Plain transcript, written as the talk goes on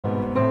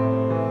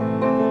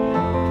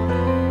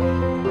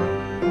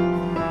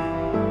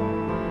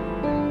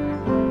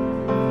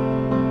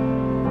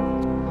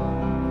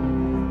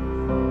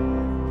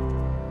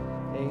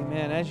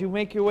as you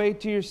make your way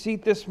to your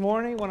seat this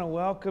morning, I want to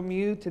welcome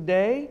you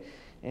today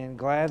and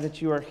glad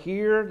that you are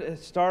here to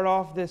start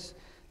off this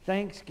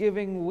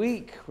Thanksgiving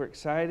week. We're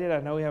excited. I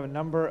know we have a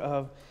number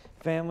of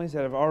families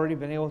that have already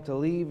been able to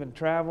leave and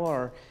travel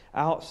or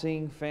out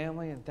seeing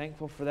family, and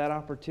thankful for that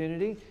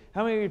opportunity.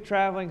 How many of you are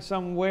traveling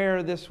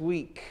somewhere this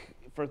week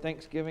for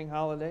Thanksgiving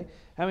holiday?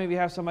 How many of you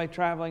have somebody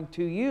traveling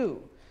to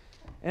you?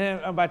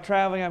 And by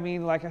traveling, I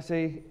mean, like I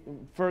say,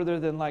 further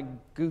than like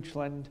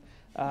Goochland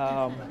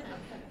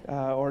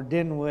or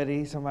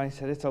Dinwiddie. Somebody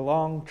said it's a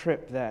long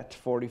trip, that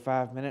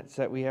 45 minutes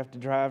that we have to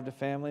drive to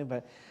family,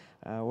 but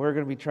we're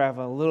going to be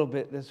traveling a little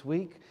bit this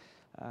week.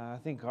 I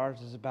think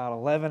ours is about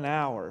 11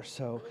 hours,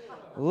 so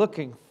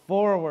looking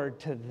forward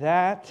to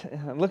that.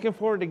 Looking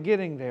forward to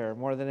getting there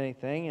more than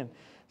anything, and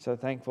so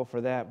thankful for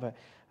that. But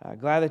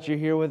glad that you're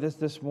here with us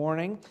this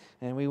morning,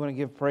 and we want to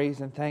give praise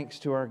and thanks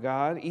to our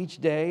God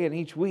each day and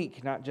each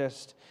week, not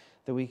just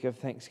the week of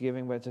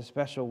Thanksgiving, but it's a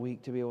special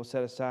week to be able to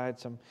set aside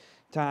some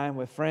time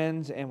with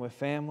friends and with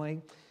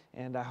family.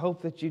 And I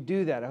hope that you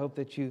do that. I hope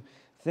that you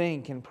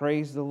think and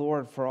praise the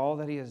Lord for all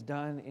that He has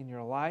done in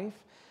your life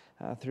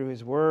through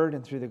His Word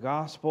and through the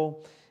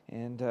gospel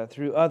and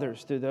through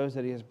others, through those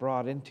that He has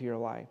brought into your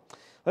life.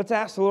 Let's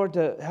ask the Lord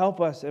to help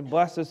us and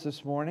bless us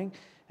this morning.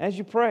 As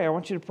you pray, I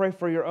want you to pray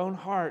for your own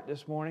heart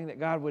this morning, that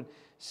God would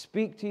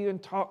speak to you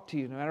and talk to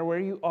you, no matter where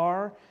you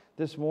are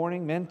this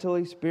morning,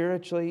 mentally,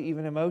 spiritually,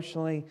 even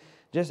emotionally.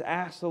 Just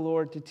ask the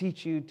Lord to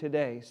teach you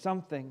today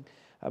something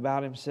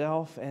about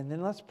Himself, and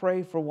then let's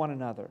pray for one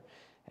another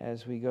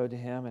as we go to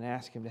Him and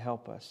ask Him to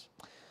help us.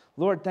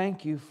 Lord,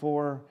 thank you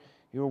for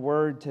your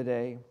word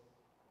today.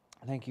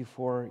 Thank you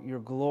for your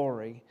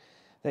glory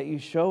that you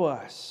show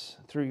us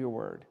through your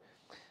word.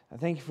 I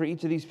thank you for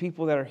each of these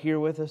people that are here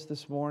with us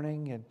this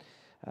morning,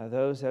 and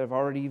those that have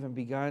already even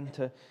begun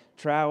to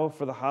travel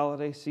for the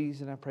holiday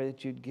season. I pray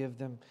that you'd give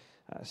them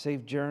a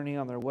safe journey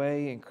on their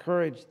way,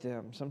 encourage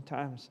them.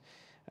 Sometimes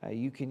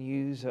you can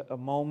use a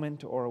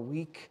moment or a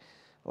week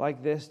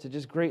like this to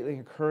just greatly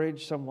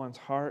encourage someone's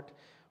heart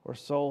or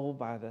soul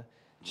by the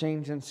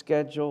change in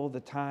schedule, the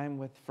time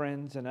with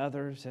friends and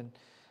others and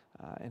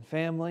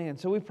family. And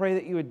so we pray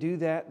that you would do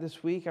that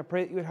this week. I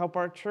pray that you would help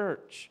our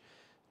church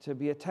to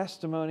be a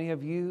testimony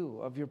of you,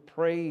 of your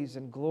praise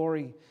and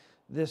glory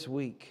this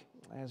week,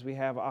 as we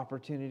have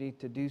opportunity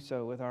to do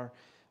so with our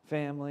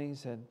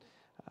families and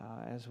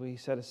as we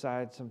set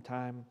aside some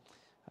time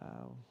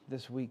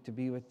this week to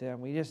be with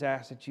them. We just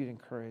ask that you'd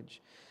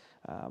encourage.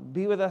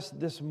 Be with us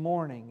this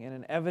morning in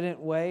an evident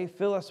way.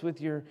 Fill us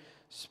with your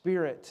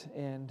Spirit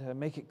and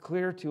make it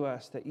clear to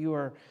us that you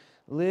are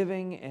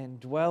living and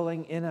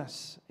dwelling in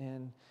us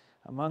and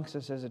amongst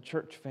us as a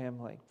church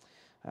family.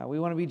 We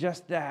want to be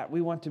just that.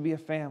 We want to be a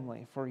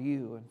family for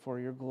you and for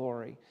your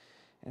glory.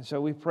 And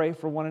so we pray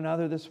for one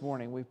another this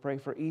morning. We pray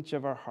for each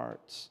of our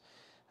hearts,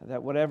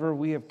 that whatever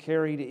we have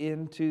carried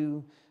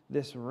into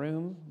this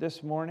room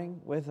this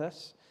morning with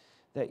us,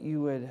 that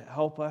you would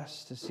help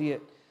us to see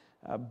it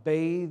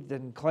bathed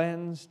and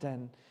cleansed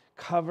and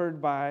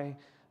covered by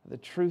the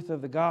truth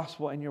of the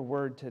gospel and your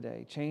word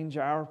today. Change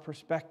our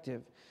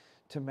perspective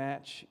to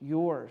match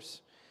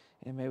yours.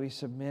 And may we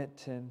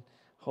submit and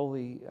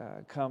wholly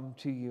come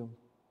to you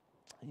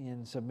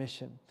in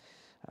submission.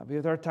 Be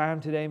with our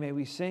time today. May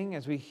we sing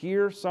as we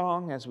hear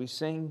song, as we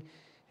sing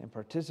and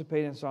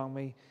participate in song.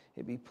 May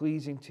it be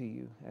pleasing to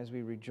you as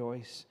we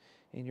rejoice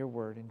in your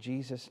word. In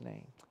Jesus'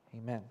 name,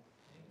 amen.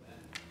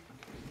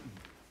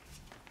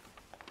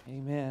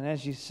 Amen.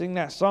 As you sing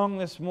that song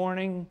this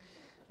morning,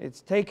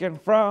 it's taken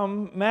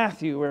from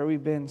Matthew, where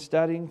we've been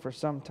studying for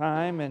some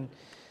time. And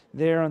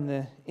there on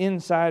the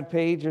inside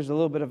page, there's a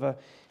little bit of a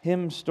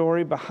hymn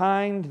story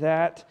behind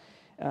that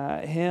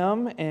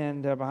hymn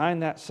and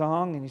behind that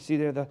song. And you see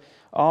there the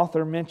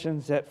author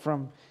mentions that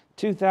from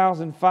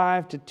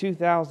 2005 to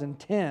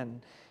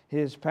 2010,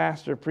 his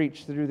pastor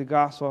preached through the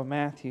Gospel of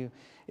Matthew.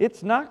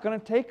 It's not going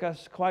to take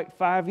us quite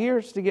 5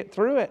 years to get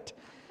through it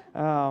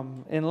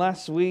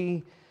unless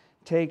we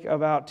take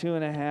about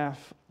 2.5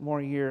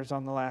 more years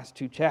on the last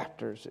 2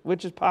 chapters,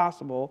 which is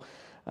possible.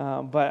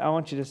 But I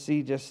want you to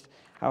see just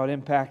how it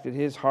impacted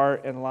his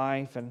heart and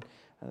life, and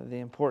the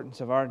importance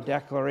of our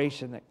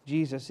declaration that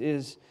Jesus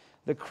is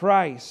the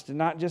Christ,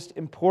 not just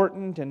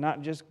important and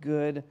not just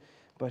good,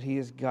 but He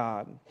is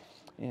God.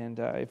 And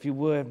if you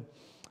would,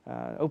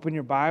 open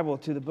your Bible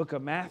to the book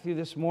of Matthew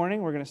this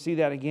morning. We're going to see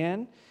that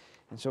again.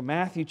 And so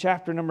Matthew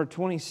chapter number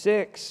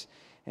 26.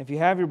 If you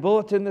have your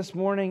bulletin this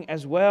morning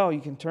as well, you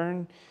can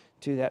turn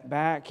to that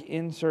back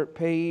insert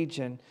page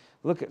and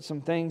look at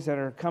some things that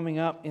are coming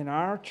up in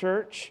our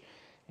church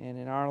and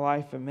in our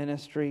life and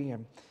ministry,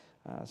 and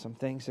some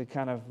things to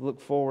kind of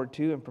look forward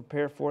to and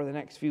prepare for the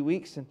next few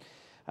weeks. And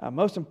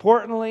most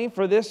importantly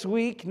for this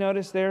week,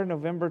 notice there,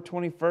 November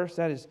 21st,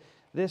 that is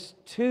this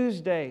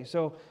Tuesday.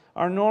 So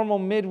our normal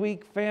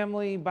midweek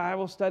family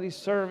Bible study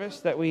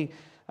service that we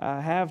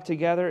have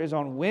together is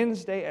on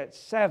Wednesday at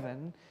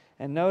 7.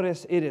 And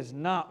notice it is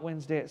not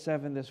Wednesday at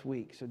 7 this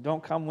week. So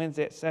don't come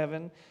Wednesday at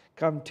 7.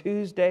 Come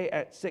Tuesday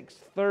at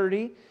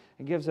 6:30.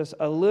 It gives us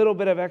a little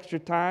bit of extra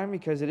time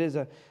because it is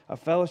a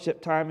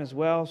fellowship time as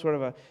well, sort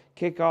of a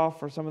kickoff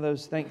for some of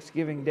those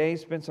Thanksgiving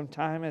days. Spend some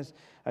time as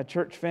a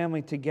church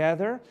family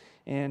together.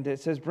 And it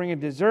says, bring a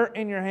dessert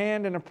in your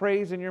hand and a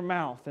praise in your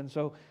mouth. And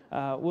so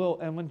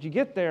and when you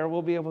get there,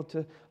 we'll be able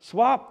to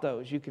swap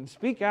those. You can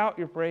speak out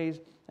your praise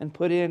and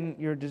put in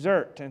your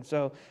dessert. And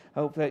so I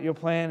hope that you'll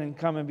plan and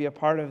come and be a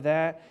part of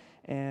that.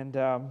 And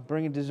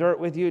bring a dessert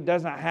with you. It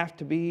does not have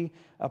to be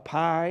a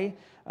pie.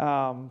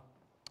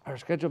 Our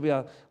schedule will be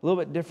a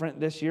little bit different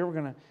this year. We're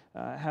going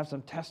to have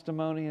some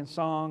testimony and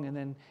song, and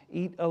then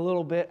eat a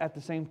little bit at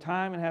the same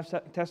time and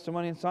have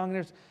testimony and song.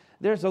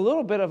 There's a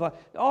little bit of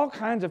all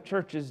kinds of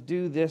churches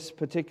do this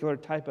particular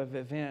type of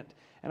event.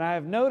 And I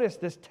have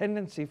noticed this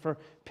tendency for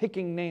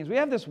picking names. We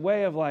have this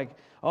way of like,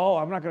 oh,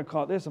 I'm not going to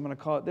call it this, I'm going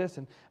to call it this.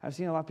 And I've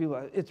seen a lot of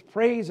people, it's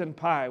praise and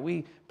pie.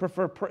 We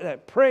prefer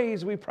that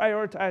praise, we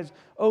prioritize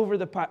over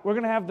the pie. We're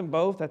going to have them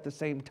both at the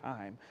same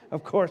time.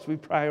 Of course, we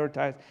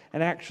prioritize.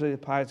 And actually, the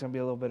pie is going to be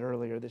a little bit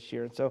earlier this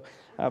year. And so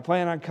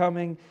plan on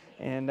coming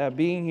and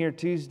being here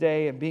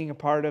Tuesday and being a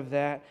part of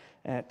that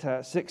at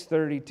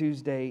 6:30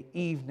 Tuesday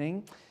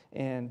evening.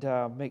 And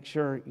make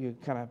sure you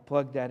kind of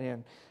plug that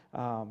in.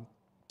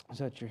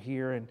 So that you're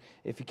here. And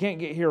if you can't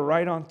get here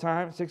right on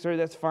time at 6:30,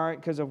 that's fine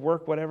because of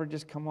work, whatever.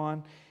 Just come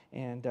on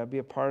and be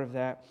a part of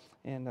that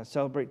and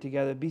celebrate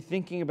together. Be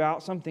thinking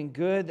about something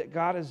good that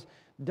God has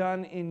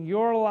done in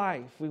your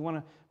life. We want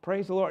to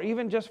praise the Lord,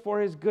 even just for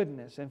His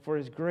goodness and for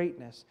His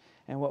greatness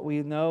and what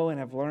we know and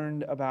have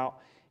learned about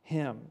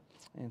Him.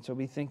 And so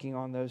be thinking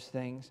on those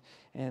things.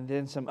 And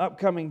then some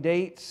upcoming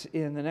dates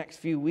in the next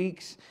few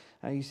weeks.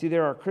 You see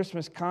there our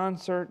Christmas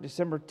concert,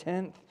 December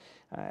 10th.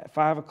 At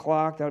 5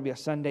 o'clock, that'll be a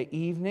Sunday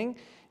evening,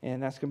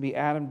 and that's going to be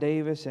Adam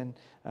Davis and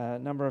a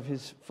number of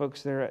his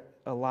folks there at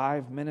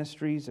Alive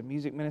Ministries, a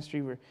music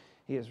ministry where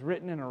he has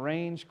written and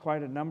arranged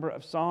quite a number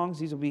of songs.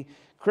 These will be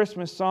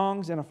Christmas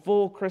songs and a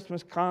full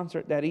Christmas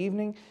concert that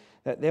evening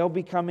that they'll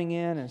be coming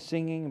in and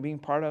singing and being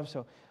part of.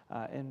 So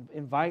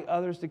invite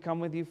others to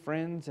come with you,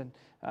 friends and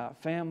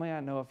family.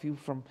 I know a few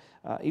from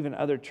even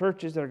other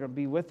churches that are going to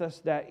be with us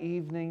that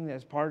evening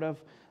as part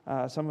of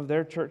some of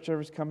their church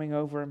service coming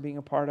over and being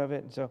a part of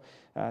it. And so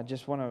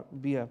just want to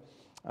be a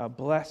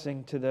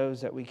blessing to those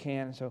that we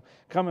can. So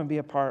come and be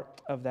a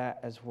part of that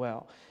as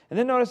well. And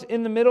then notice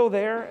in the middle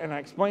there, and I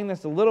explained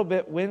this a little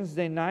bit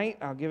Wednesday night.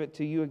 I'll give it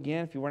to you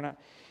again if you were not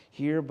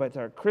here. But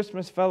our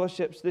Christmas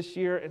fellowships this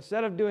year,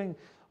 instead of doing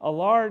a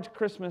large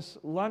Christmas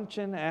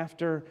luncheon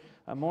after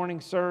a morning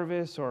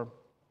service or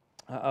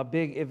a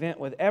big event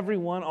with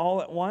everyone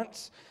all at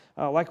once,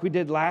 like we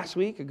did last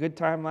week, a good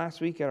time last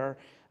week at our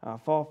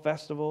fall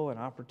festival, an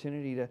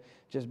opportunity to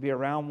just be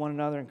around one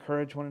another,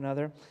 encourage one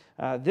another.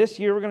 This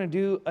year we're going to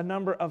do a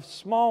number of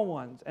small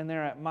ones, and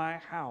they're at my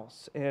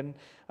house. And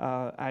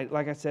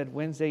like I said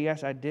Wednesday,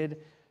 yes, I did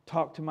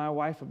talk to my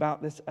wife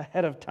about this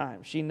ahead of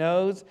time. She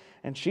knows,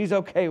 and she's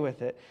okay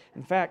with it.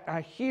 In fact, I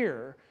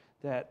hear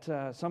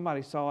that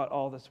somebody saw it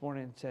all this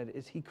morning and said,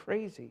 is he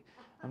crazy?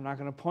 I'm not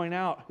going to point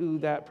out who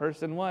that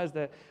person was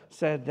that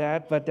said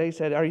that, but they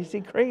said, are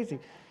you crazy?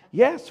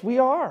 Yes, we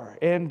are.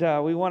 And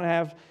we want to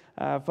have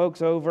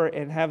folks over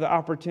and have the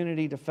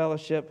opportunity to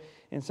fellowship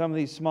in some of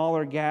these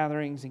smaller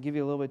gatherings and give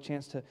you a little bit of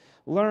chance to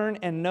learn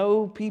and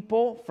know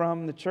people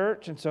from the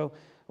church. And so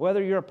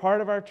whether you're a part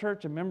of our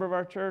church, a member of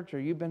our church, or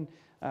you've been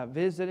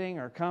visiting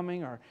or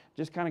coming or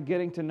just kind of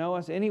getting to know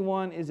us,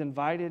 anyone is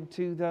invited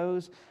to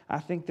those. I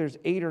think there's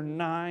 8 or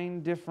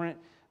 9 different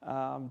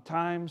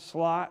time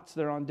slots.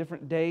 They're on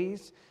different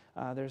days.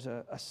 There's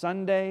a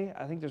Sunday.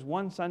 I think there's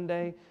one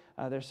Sunday.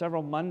 There's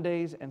several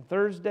Mondays and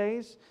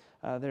Thursdays.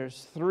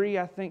 There's 3,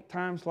 I think,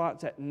 time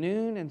slots at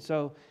noon. And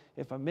so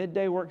if a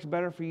midday works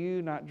better for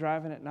you, not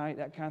driving at night,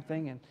 that kind of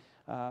thing,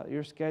 and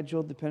your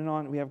schedule, depending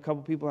on, we have a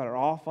couple people that are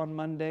off on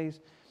Mondays.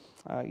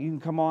 You can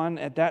come on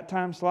at that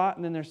time slot.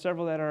 And then there's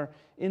several that are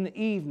in the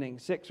evening,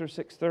 6 or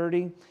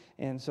 6:30.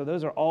 And so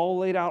those are all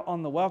laid out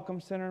on the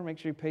Welcome Center. Make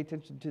sure you pay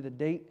attention to the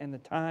date and the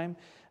time.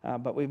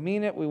 But we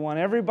mean it. We want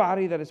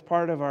everybody that is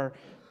part of our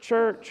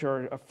church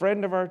or a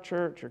friend of our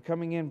church or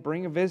coming in,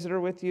 bring a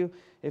visitor with you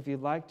if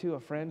you'd like to, a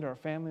friend or a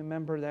family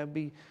member. That would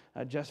be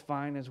just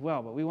fine as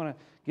well. But we want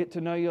to get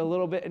to know you a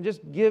little bit and just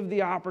give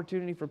the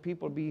opportunity for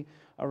people to be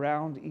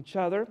around each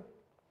other.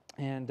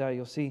 And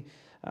you'll see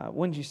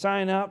when you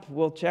sign up,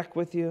 we'll check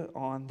with you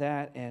on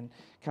that and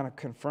kind of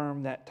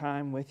confirm that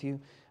time with you.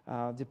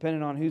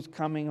 Depending on who's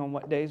coming on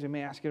what days, we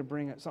may ask you to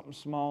bring something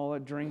small, a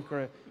drink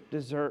or a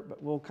dessert,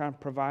 but we'll kind of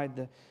provide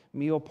the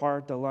meal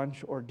part, the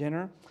lunch or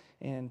dinner,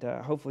 and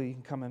hopefully you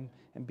can come in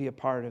and be a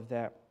part of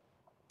that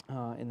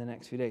in the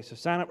next few days. So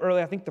sign up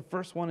early. I think the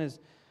first one is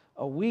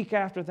a week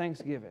after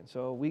Thanksgiving,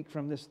 so a week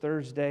from this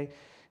Thursday,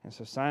 and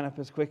so sign up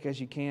as quick as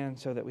you can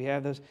so that we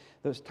have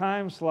those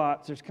time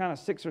slots. There's kind of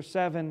 6 or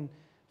 7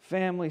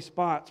 family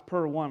spots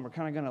per one. We're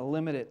kind of going to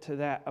limit it to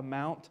that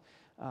amount.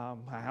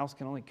 My house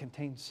can only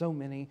contain so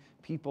many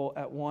people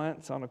at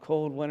once on a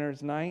cold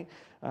winter's night.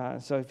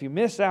 So if you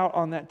miss out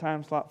on that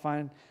time slot,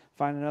 find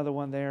another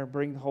one there.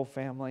 Bring the whole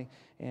family,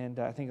 and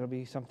I think it'll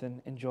be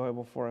something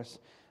enjoyable for us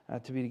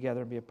to be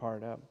together and be a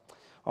part of.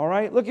 All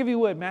right, look if you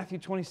would, Matthew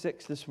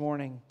 26 this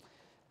morning.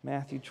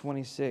 Matthew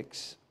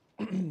 26.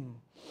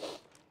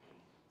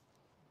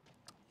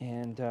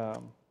 And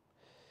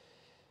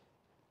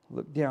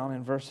look down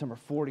in verse number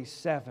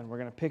 47. We're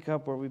going to pick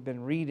up where we've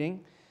been reading.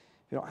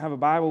 If you don't have a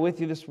Bible with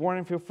you this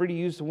morning, feel free to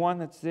use the one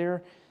that's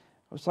there,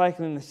 most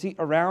likely in the seat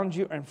around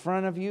you or in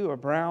front of you, a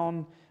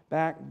brown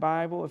back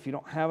Bible. If you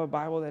don't have a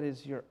Bible that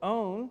is your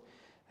own,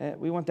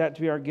 we want that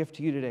to be our gift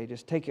to you today.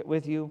 Just take it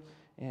with you,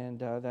 and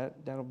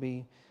that'll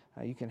be,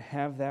 you can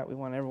have that. We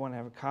want everyone to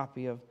have a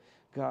copy of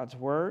God's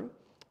Word,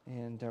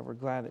 and we're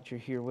glad that you're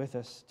here with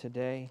us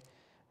today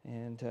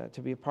and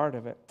to be a part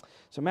of it.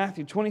 So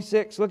Matthew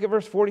 26, look at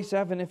verse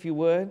 47 if you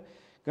would.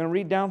 Going to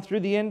read down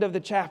through the end of the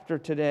chapter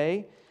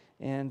today,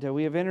 and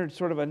we have entered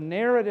sort of a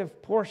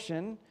narrative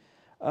portion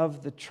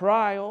of the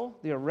trial,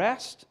 the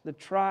arrest, the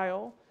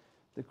trial,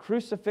 the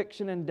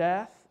crucifixion and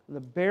death, the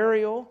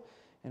burial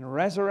and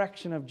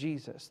resurrection of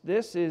Jesus.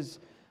 This is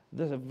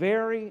the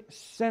very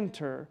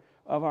center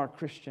of our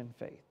Christian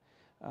faith.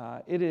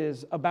 It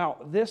is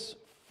about this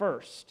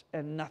first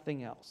and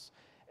nothing else.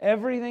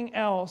 Everything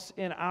else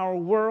in our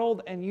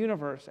world and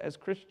universe as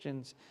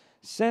Christians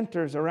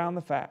centers around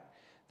the fact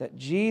that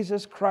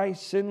Jesus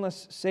Christ,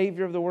 sinless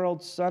Savior of the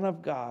world, Son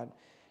of God,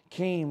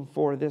 came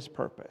for this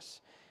purpose.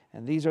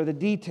 And these are the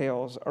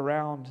details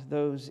around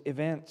those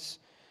events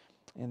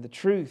and the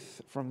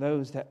truth from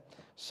those that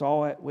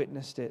saw it,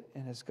 witnessed it,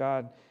 and as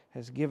God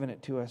has given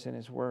it to us in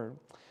His Word.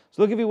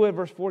 So look if you would,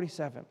 verse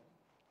 47.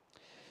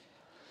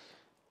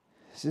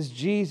 This is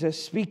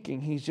Jesus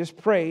speaking. He's just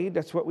prayed.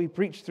 That's what we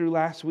preached through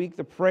last week,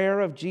 the prayer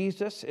of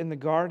Jesus in the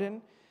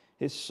garden.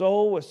 His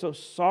soul was so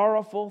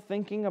sorrowful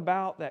thinking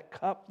about that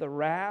cup, the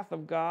wrath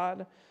of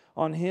God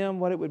on Him,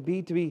 what it would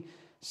be to be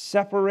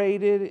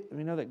separated.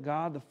 We know that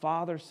God, the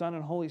Father, Son,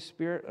 and Holy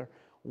Spirit are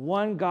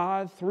one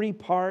God, three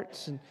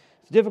parts. And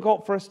it's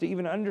difficult for us to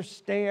even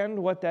understand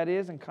what that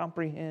is and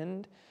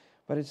comprehend.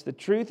 But it's the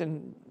truth.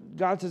 And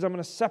God says, I'm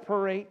going to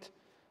separate,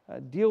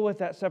 deal with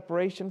that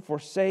separation,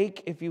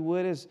 forsake, if you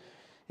would, as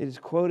it is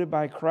quoted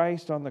by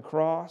Christ on the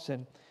cross,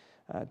 and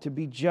to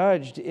be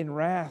judged in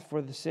wrath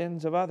for the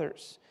sins of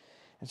others.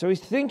 And so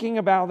He's thinking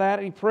about that,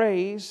 and He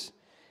prays,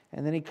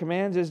 and then He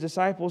commands His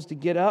disciples to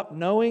get up,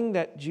 knowing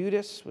that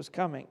Judas was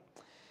coming.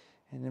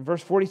 And in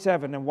verse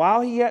 47, and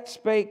while He yet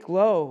spake,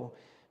 lo,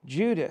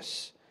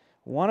 Judas,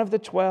 one of the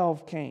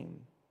 12, came.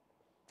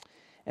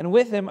 And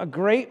with him a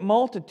great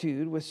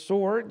multitude with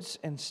swords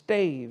and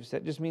staves.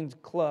 That just means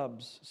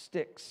clubs,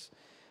 sticks.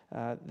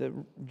 The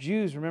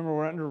Jews, remember,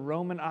 were under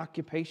Roman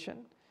occupation.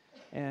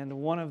 And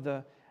one of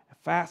the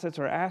facets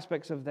or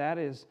aspects of that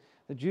is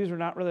the Jews were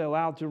not really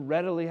allowed to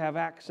readily have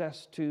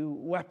access to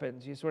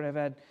weapons. You sort of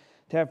had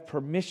to have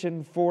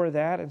permission for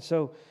that. And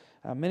so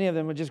many of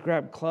them would just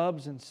grab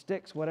clubs and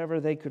sticks, whatever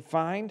they could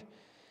find.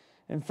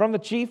 And from the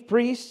chief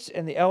priests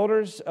and the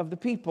elders of the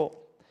people.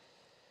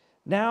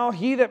 Now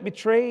he that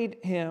betrayed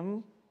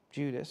him,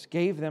 Judas,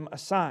 gave them a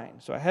sign,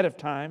 so ahead of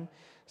time,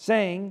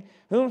 saying,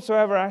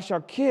 whomsoever I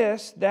shall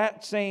kiss,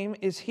 that same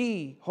is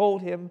he.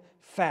 Hold him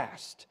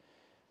fast.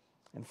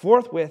 And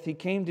forthwith he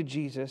came to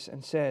Jesus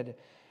and said,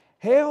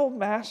 Hail,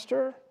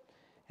 Master,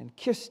 and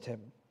kissed him.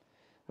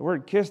 The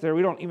word kiss there,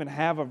 we don't even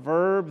have a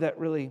verb that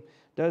really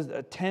does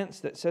a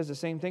tense that says the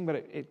same thing, but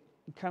it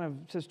kind of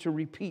says to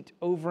repeat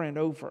over and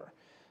over.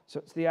 So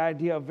it's the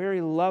idea of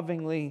very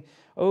lovingly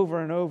over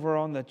and over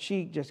on the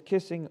cheek, just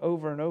kissing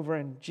over and over.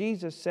 And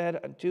Jesus said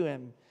unto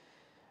him,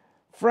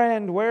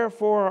 Friend,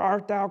 wherefore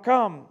art thou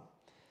come?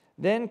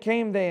 Then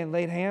came they and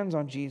laid hands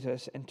on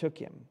Jesus and took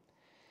him.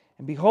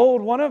 And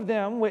behold, one of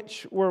them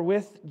which were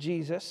with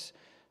Jesus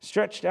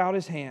stretched out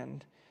his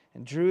hand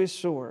and drew his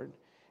sword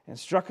and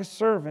struck a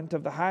servant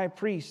of the high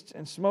priest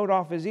and smote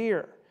off his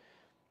ear.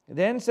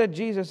 Then said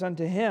Jesus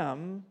unto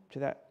him, to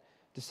that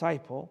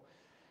disciple,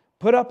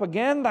 Put up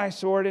again thy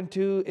sword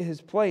into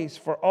his place,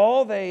 for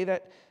all they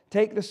that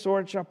take the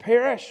sword shall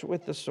perish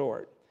with the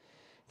sword.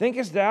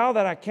 Thinkest thou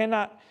that I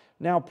cannot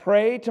now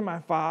pray to my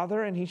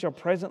Father, and He shall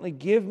presently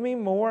give me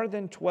more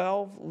than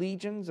 12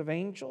 legions of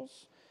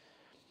angels?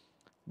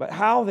 But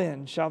how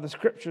then shall the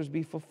Scriptures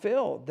be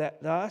fulfilled,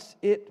 that thus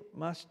it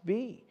must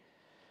be?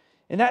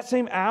 In that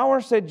same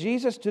hour said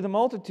Jesus to the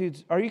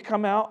multitudes, Are you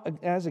come out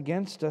as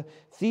against a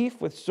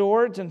thief with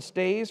swords and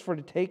staves for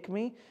to take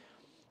me?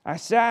 I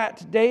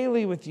sat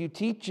daily with you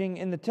teaching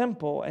in the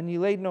temple, and ye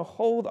laid no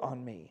hold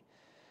on me.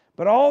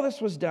 But all this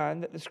was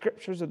done that the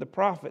Scriptures of the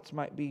prophets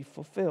might be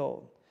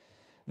fulfilled.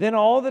 Then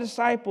all the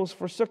disciples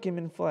forsook him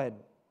and fled.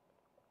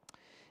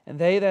 And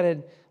they that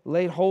had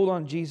laid hold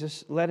on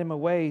Jesus led him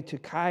away to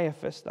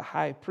Caiaphas the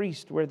high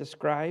priest, where the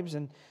scribes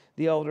and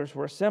the elders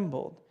were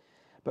assembled.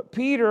 But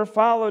Peter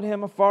followed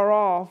him afar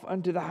off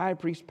unto the high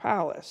priest's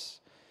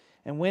palace,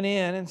 and went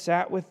in and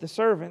sat with the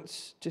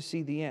servants to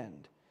see the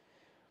end.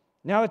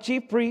 Now the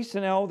chief priests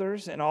and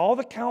elders and all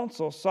the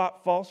council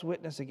sought false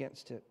witness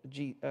against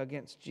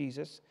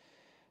Jesus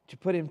to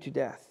put him to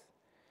death,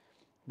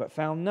 but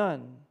found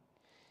none.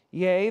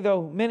 Yea,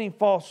 though many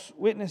false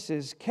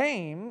witnesses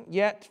came,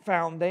 yet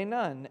found they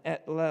none.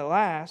 At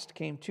last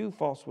came 2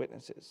 false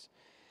witnesses,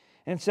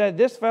 and said,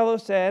 This fellow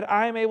said,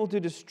 I am able to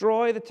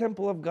destroy the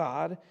temple of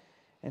God,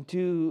 and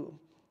to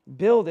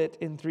build it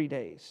in 3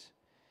 days.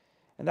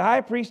 And the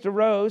high priest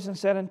arose and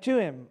said unto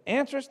him,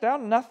 Answerest thou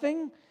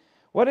nothing?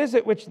 What is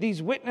it which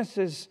these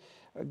witnesses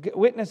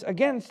witness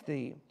against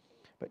thee?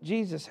 But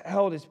Jesus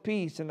held his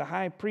peace, and the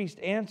high priest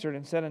answered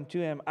and said unto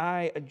him,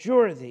 I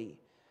adjure thee,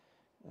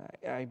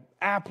 I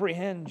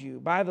apprehend you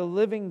by the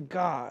living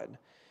God,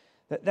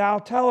 that thou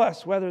tell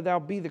us whether thou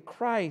be the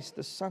Christ,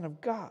 the Son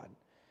of God.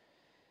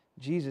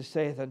 Jesus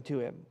saith unto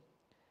him,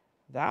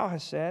 Thou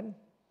hast said.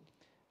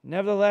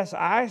 Nevertheless,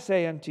 I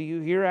say unto you,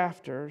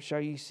 hereafter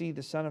shall ye see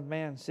the Son of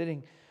Man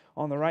sitting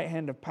on the right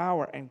hand of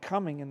power and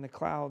coming in the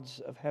clouds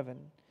of heaven.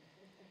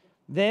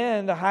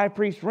 Then the high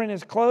priest rent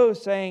his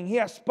clothes, saying, He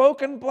hath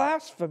spoken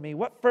blasphemy.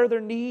 What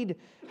further need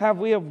have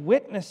we of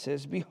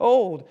witnesses?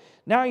 Behold,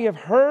 now ye have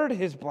heard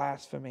his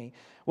blasphemy.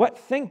 What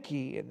think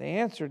ye? And they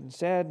answered and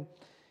said,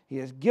 He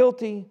is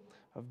guilty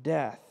of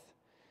death.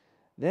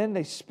 Then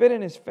they spit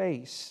in his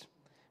face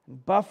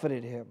and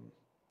buffeted him.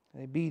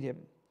 They beat him.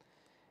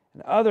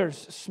 And others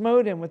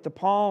smote him with the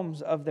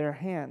palms of their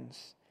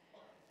hands,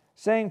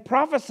 saying,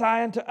 Prophesy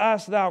unto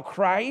us, thou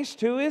Christ,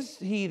 who is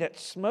he that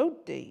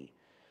smote thee?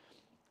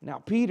 Now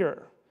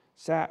Peter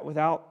sat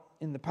without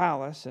in the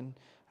palace, and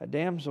a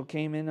damsel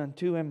came in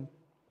unto him,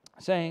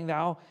 saying,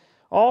 Thou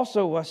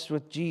also wast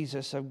with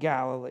Jesus of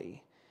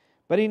Galilee.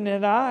 But he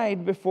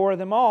denied before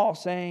them all,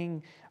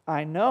 saying,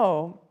 I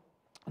know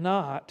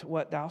not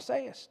what thou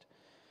sayest.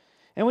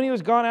 And when he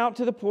was gone out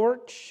to the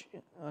porch,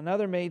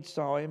 another maid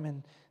saw him,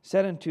 and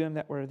said unto him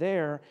that were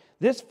there,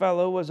 This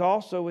fellow was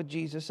also with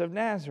Jesus of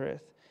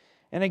Nazareth.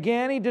 And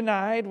again he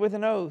denied with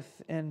an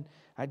oath, and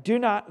I do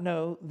not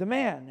know the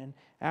man. And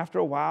after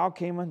a while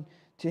came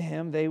unto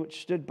him they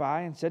which stood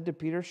by, and said to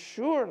Peter,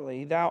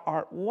 Surely thou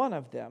art one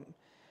of them,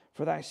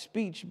 for thy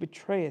speech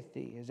betrayeth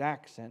thee. His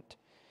accent.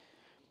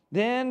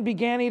 Then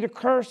began he to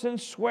curse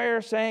and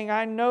swear, saying,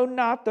 I know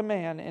not the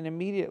man. And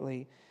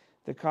immediately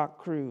the cock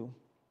crew.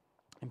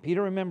 And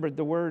Peter remembered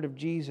the word of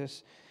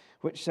Jesus,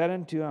 which said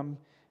unto him,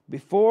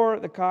 Before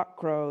the cock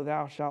crow,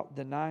 thou shalt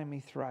deny me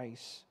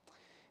thrice.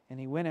 And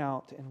he went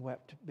out and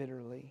wept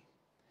bitterly.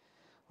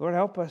 Lord,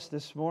 help us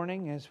this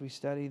morning as we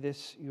study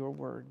this, your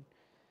word.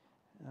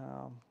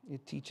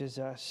 It teaches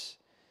us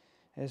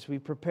as we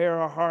prepare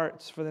our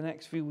hearts for the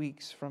next few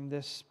weeks from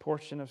this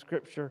portion of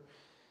Scripture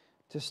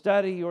to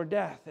study your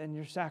death and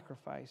your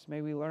sacrifice.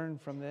 May we learn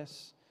from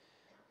this,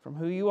 from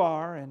who you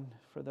are and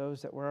for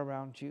those that were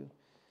around you.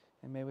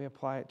 And may we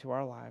apply it to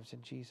our lives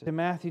in Jesus. In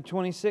Matthew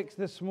 26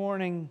 this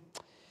morning,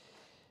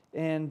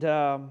 and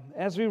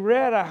as we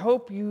read, I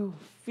hope you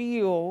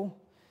feel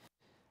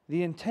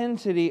the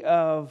intensity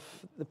of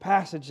the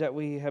passage that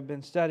we have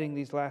been studying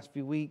these last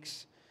few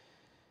weeks,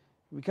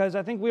 because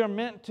I think we are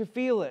meant to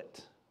feel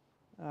it.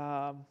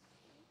 As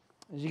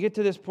you get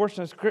to this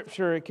portion of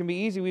Scripture, it can be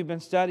easy. We've been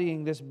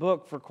studying this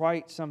book for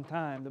quite some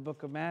time, the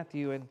book of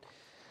Matthew, and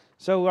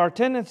so our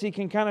tendency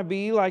can kind of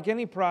be like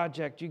any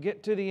project. You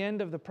get to the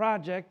end of the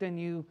project and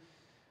you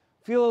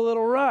feel a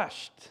little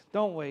rushed,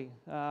 don't we?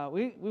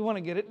 We want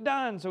to get it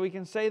done so we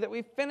can say that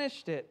we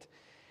finished it.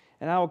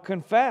 And I will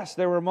confess,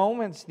 there were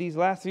moments these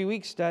last few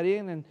weeks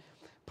studying and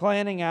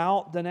planning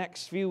out the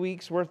next few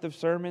weeks worth of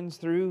sermons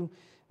through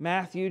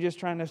Matthew, just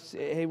trying to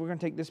say, hey, we're going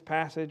to take this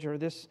passage or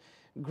this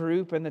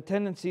group, and the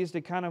tendency is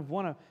to kind of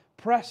want to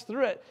press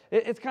through it.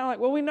 It's kind of like,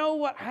 well, we know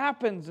what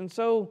happens, and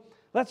so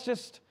let's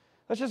just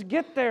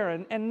get there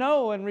and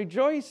know and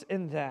rejoice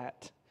in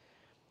that.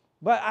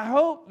 But I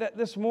hope that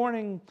this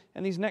morning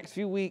and these next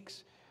few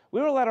weeks, we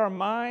will let our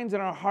minds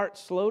and our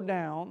hearts slow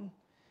down,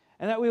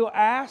 and that we will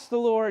ask the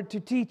Lord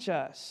to teach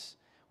us.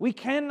 We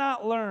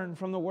cannot learn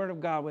from the Word of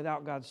God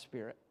without God's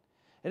Spirit.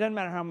 It doesn't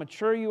matter how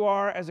mature you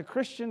are as a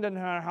Christian. It doesn't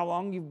matter how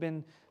long you've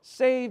been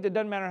saved. It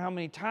doesn't matter how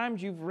many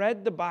times you've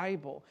read the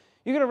Bible.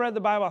 You could have read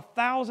the Bible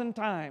 1,000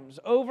 times,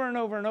 over and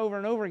over and over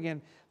and over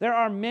again. There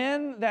are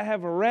men that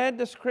have read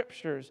the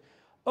Scriptures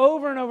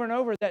over and over and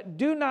over that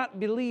do not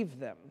believe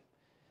them.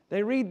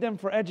 They read them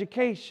for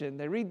education.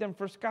 They read them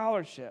for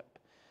scholarship.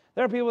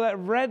 There are people that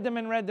have read them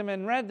and read them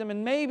and read them,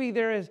 and maybe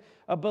there is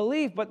a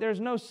belief, but there's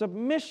no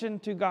submission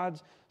to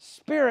God's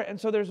Spirit, and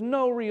so there's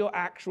no real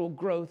actual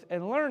growth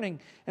and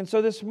learning. And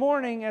so this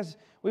morning, as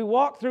we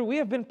walk through, we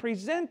have been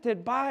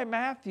presented by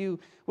Matthew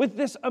with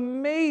this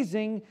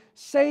amazing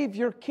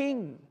Savior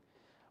King.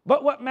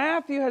 But what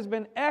Matthew has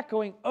been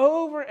echoing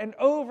over and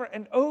over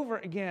and over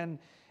again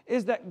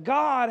is that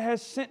God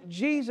has sent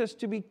Jesus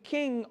to be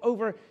king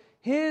over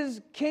His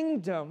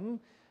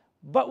kingdom.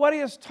 But what He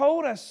has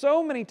told us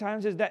so many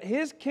times is that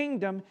His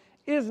kingdom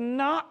is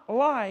not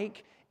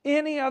like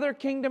any other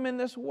kingdom in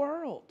this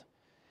world.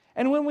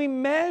 And when we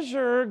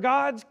measure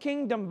God's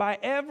kingdom by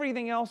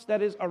everything else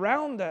that is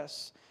around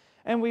us,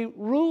 and we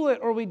rule it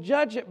or we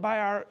judge it by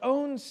our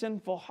own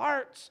sinful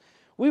hearts,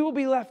 we will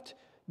be left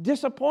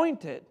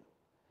disappointed.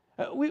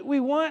 We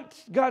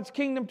want God's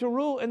kingdom to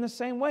rule in the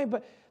same way,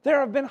 but there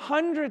have been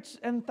hundreds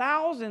and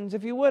thousands,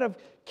 if you would, of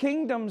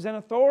kingdoms and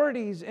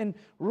authorities and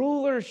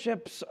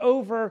rulerships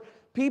over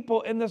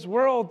people in this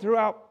world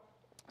throughout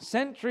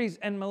centuries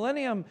and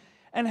millennium.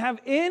 And have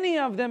any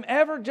of them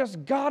ever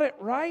just got it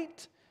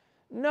right?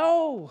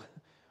 No.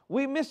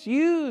 We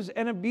misuse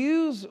and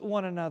abuse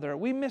one another.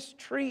 We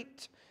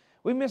mistreat.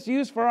 We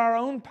misuse for our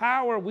own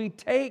power. We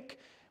take,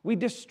 we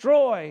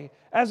destroy.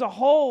 As a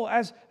whole,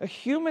 as a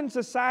human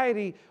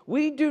society,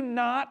 we do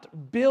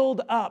not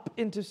build up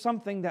into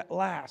something that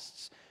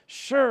lasts.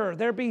 Sure,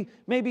 there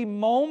may be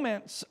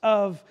moments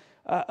of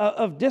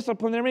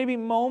discipline. There may be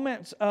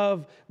moments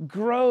of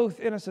growth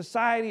in a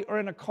society or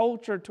in a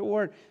culture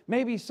toward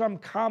maybe some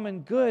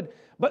common good.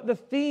 But the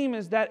theme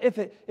is that if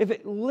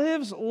it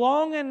lives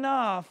long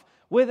enough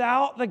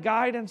without the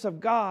guidance of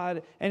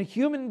God and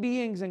human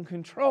beings in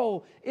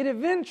control, it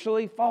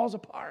eventually falls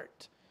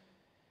apart.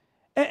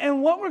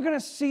 And what we're going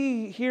to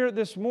see here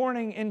this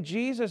morning in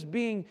Jesus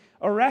being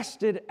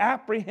arrested,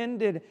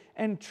 apprehended,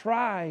 and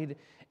tried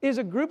is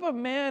a group of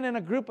men and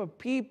a group of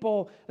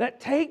people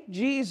that take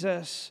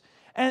Jesus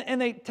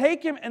and they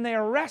take him and they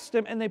arrest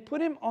him and they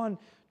put him on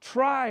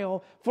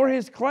trial for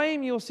his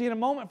claim, you'll see in a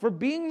moment, for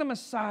being the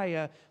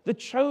Messiah, the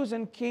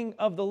chosen King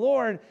of the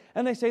Lord.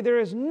 And they say,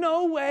 there is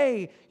no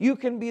way you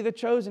can be the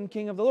chosen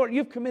King of the Lord.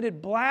 You've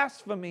committed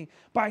blasphemy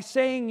by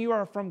saying you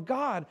are from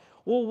God.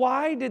 Well,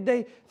 why did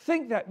they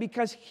think that?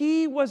 Because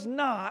he was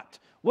not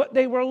what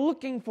they were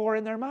looking for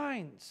in their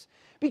minds.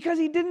 Because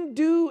he didn't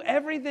do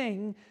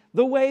everything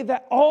the way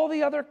that all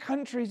the other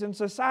countries and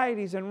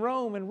societies and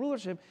Rome and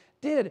rulership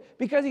did.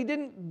 Because he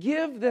didn't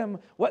give them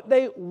what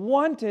they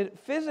wanted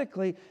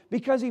physically.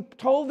 Because he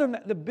told them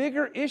that the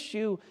bigger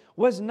issue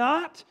was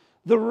not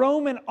the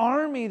Roman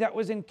army that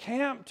was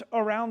encamped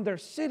around their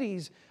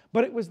cities,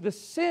 but it was the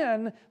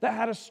sin that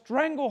had a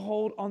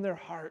stranglehold on their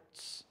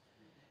hearts.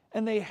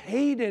 And they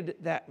hated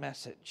that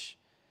message.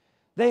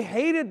 They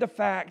hated the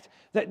fact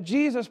that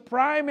Jesus'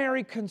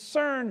 primary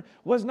concern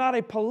was not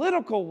a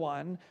political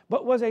one,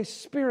 but was a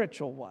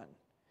spiritual one.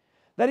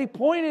 That he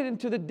pointed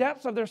into the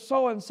depths of their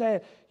soul and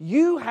said,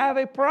 you have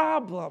a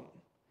problem.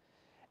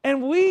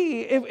 And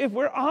we, if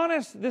we're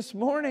honest this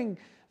morning,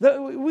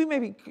 you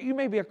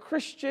may be a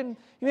Christian,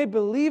 you may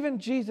believe in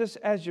Jesus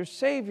as your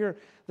Savior.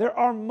 There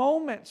are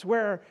moments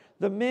where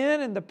the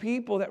men and the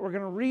people that we're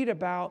going to read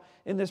about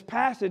in this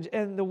passage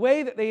and the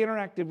way that they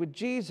interacted with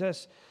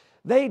Jesus,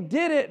 they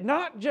did it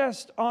not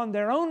just on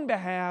their own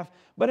behalf,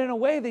 but in a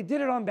way they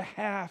did it on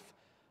behalf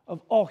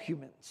of all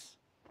humans.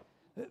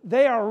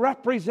 They are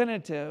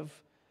representative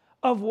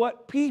of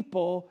what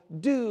people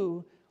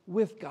do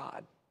with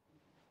God.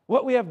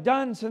 What we have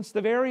done since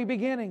the very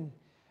beginning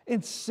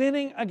in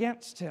sinning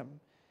against Him,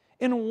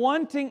 in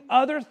wanting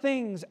other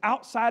things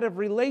outside of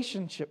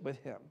relationship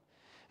with Him.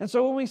 And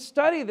so when we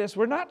study this,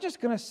 we're not just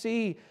going to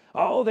see,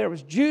 oh, there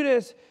was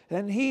Judas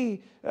and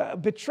he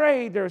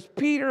betrayed. There was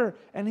Peter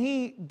and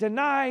he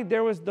denied.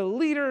 There was the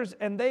leaders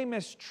and they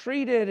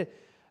mistreated.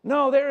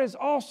 No, there is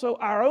also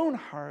our own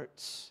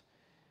hearts.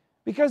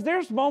 Because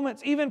there's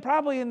moments, even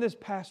probably in this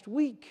past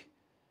week,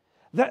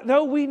 that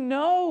though we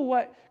know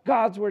what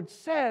God's Word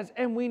says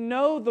and we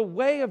know the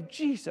way of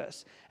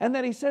Jesus and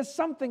that He says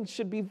something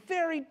should be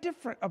very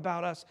different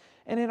about us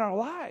and in our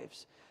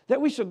lives,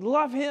 that we should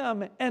love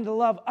Him and to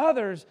love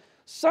others,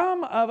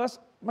 some of us,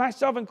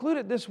 myself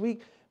included this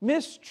week,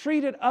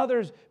 mistreated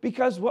others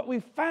because what we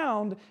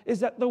found is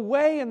that the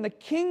way and the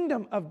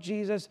kingdom of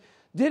Jesus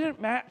didn't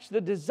match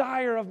the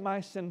desire of my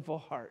sinful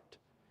heart.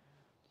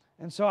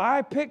 And so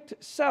I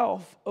picked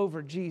self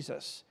over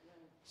Jesus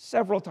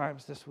several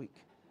times this week.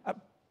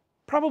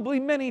 Probably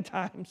many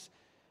times,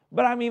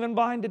 but I'm even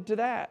blinded to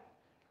that.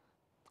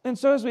 And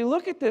so as we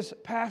look at this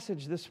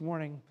passage this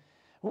morning,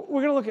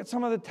 we're going to look at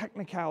some of the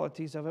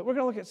technicalities of it. We're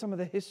going to look at some of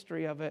the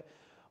history of it.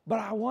 But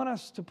I want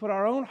us to put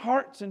our own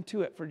hearts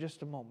into it for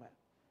just a moment.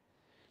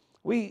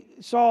 We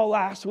saw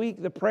last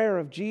week the prayer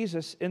of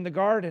Jesus in the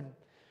Garden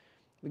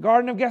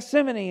of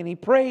Gethsemane, and He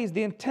prays.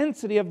 The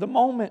intensity of the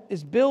moment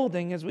is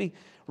building as we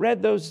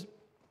read those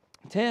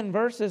 10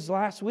 verses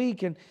last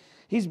week. And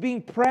He's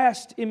being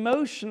pressed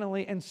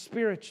emotionally and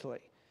spiritually.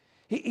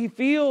 He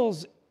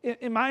feels,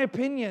 in my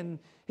opinion,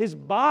 His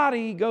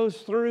body goes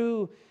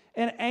through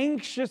an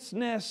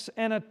anxiousness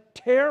and a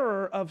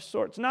terror of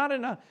sorts. Not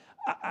in a,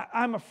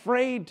 I'm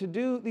afraid to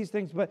do these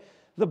things, but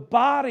the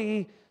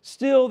body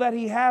still that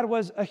He had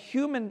is a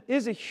human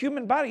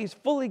body. He's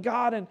fully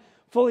God and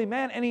fully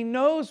man, and He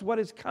knows what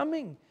is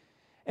coming.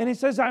 And He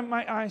says,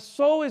 my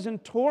soul is in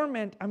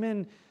torment. I'm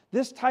in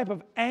this type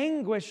of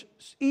anguish,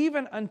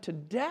 even unto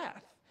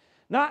death.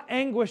 Not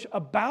anguish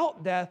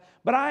about death,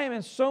 but I am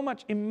in so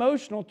much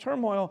emotional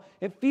turmoil,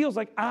 it feels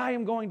like I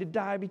am going to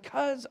die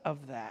because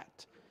of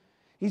that.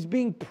 He's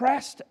being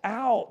pressed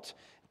out,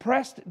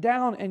 pressed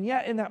down, and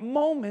yet in that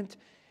moment,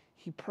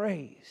 He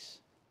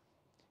prays.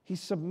 He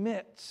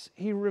submits.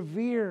 He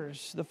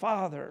reveres the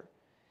Father.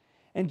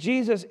 And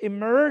Jesus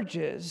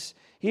emerges.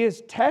 He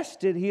is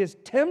tested. He is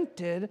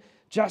tempted,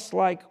 just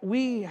like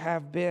we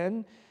have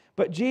been.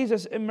 But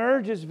Jesus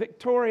emerges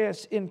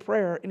victorious in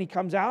prayer, and He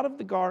comes out of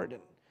the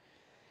garden.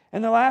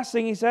 And the last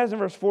thing he says in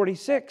verse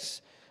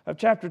 46 of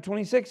chapter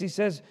 26, he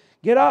says,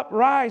 get up,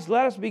 rise,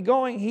 let us be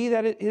going. He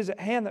that is at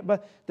hand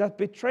that doth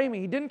betray me.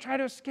 He didn't try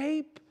to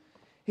escape.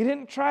 He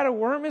didn't try to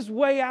worm his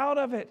way out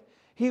of it.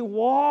 He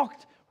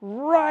walked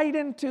right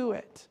into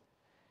it.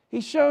 He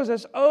shows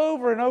us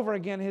over and over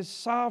again His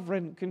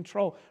sovereign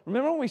control.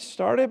 Remember when we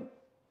started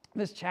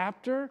this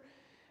chapter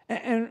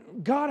and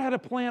God had a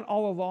plan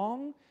all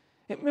along?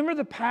 Remember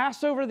the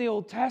Passover of the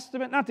Old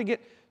Testament? Not to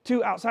get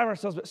too outside of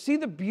ourselves, but see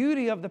the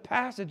beauty of the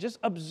passage. Just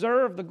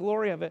observe the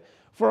glory of it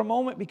for a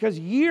moment, because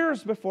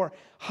years before,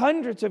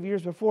 hundreds of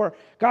years before,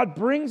 God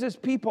brings His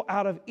people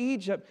out of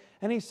Egypt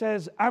and He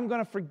says, I'm going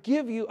to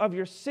forgive you of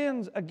your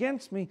sins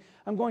against me.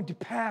 I'm going to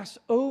pass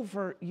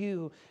over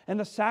you. And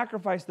the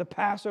sacrifice, the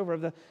Passover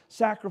of the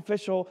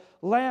sacrificial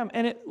lamb.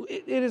 And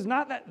it is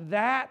not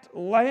that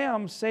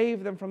lamb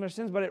saved them from their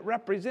sins, but it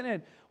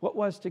represented what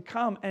was to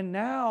come. And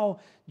now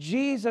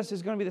Jesus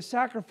is going to be the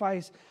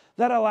sacrifice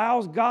that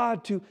allows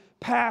God to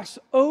pass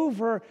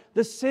over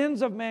the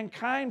sins of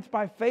mankind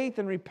by faith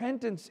and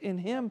repentance in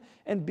Him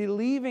and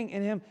believing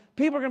in Him.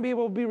 People are going to be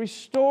able to be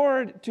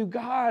restored to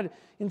God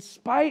in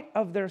spite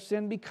of their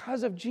sin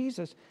because of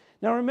Jesus.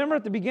 Now remember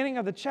at the beginning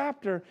of the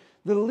chapter,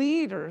 the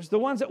leaders, the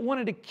ones that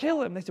wanted to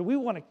kill Him, they said, we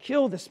want to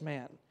kill this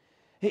man.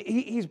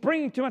 He's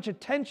bringing too much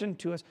attention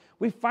to us.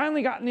 We've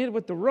finally gotten in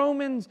with the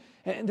Romans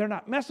and they're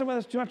not messing with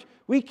us too much.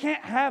 We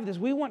can't have this.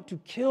 We want to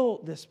kill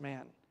this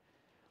man.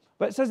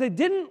 But it says they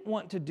didn't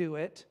want to do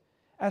it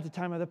at the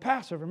time of the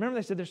Passover. Remember,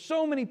 they said, there's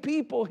so many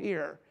people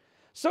here.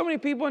 So many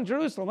people in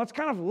Jerusalem. Let's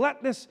kind of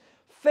let this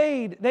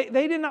fade.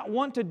 They did not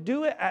want to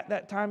do it at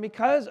that time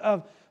because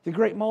of the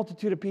great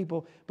multitude of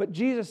people. But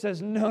Jesus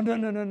says,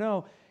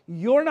 no.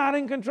 You're not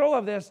in control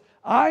of this.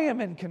 I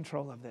am in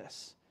control of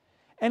this.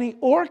 And He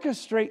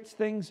orchestrates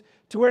things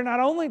to where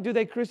not only do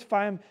they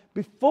crucify Him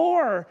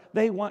before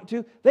they want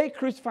to, they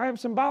crucify Him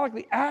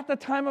symbolically at the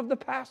time of the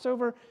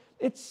Passover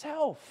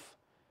itself.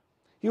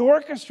 He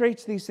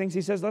orchestrates these things.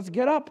 He says, let's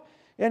get up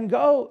and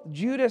go.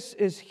 Judas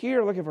is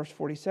here. Look at verse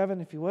 47,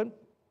 if you would.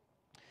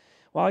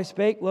 While He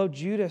spake, lo,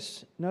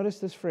 Judas, notice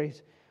this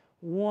phrase,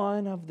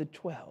 one of the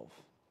 12.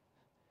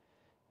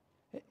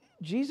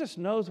 Jesus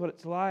knows what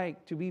it's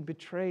like to be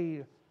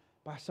betrayed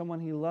by someone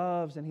He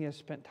loves and He has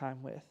spent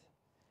time with.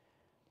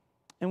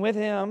 And with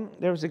Him,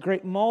 there was a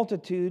great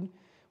multitude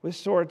with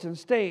swords and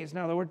staves.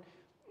 Now, the word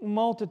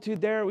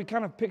multitude there, we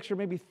kind of picture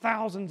maybe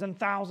thousands and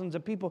thousands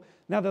of people.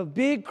 Now, the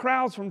big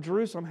crowds from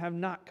Jerusalem have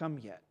not come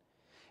yet.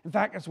 In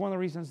fact, that's one of the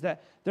reasons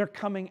that they're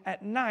coming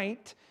at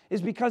night,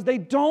 is because they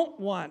don't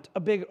want a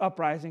big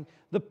uprising.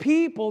 The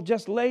people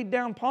just laid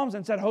down palms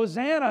and said,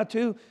 Hosanna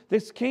to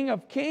this King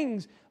of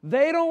Kings.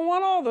 They don't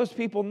want all those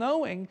people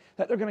knowing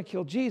that they're going to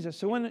kill Jesus.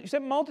 So when you say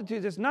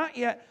multitudes, it's not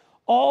yet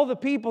all the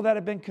people that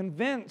have been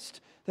convinced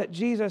that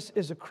Jesus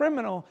is a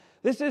criminal.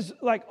 This is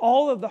like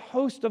all of the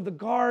host of the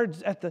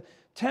guards at the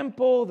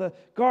temple, the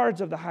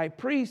guards of the high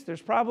priest.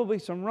 There's probably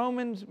some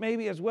Romans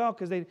maybe as well,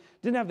 because they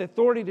didn't have the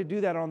authority to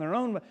do that on their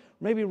own, but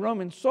maybe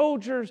Roman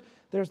soldiers.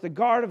 There's the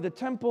guard of the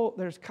temple.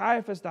 There's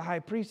Caiaphas, the high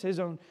priest. His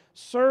own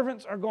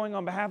servants are going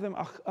on behalf of them.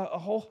 A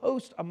whole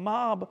host, a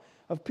mob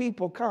of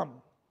people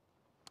come.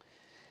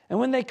 And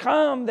when they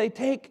come, they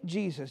take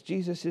Jesus.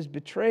 Jesus is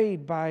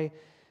betrayed by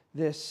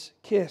this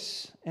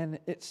kiss, and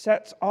it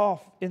sets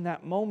off in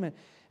that moment.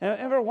 And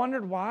ever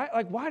wondered why?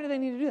 Like, why do they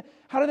need to do that?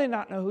 How do they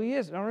not know who He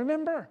is? Now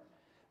remember,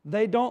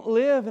 they don't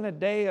live in a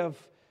day of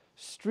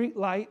street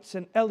lights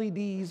and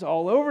LEDs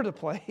all over the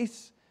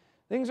place.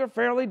 Things are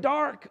fairly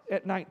dark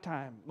at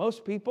nighttime.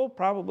 Most people,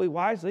 probably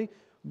wisely,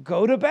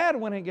 go to bed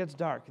when it gets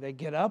dark. They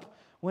get up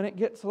when it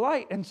gets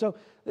light. And so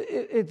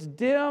it's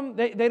dim.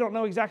 They don't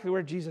know exactly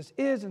where Jesus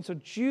is. And so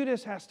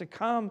Judas has to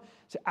come,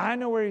 say, I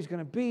know where He's going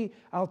to be.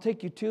 I'll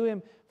take you to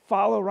Him.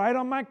 Follow right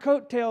on my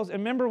coattails. And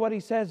remember what He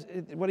says,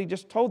 what He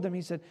just told them.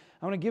 He said,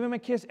 I'm going to give him a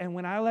kiss, and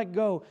when I let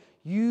go,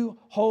 you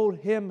hold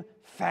him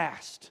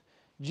fast.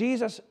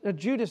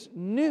 Judas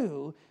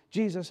knew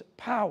Jesus'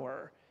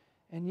 power,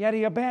 and yet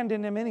He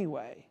abandoned him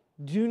anyway.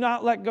 Do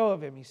not let go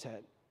of him, He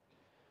said.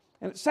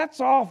 And it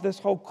sets off this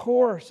whole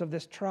course of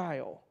this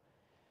trial.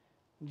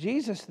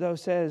 Jesus, though,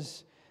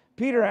 says,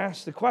 Peter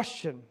asks the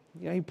question.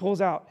 He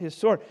pulls out his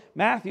sword.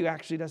 Matthew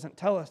actually doesn't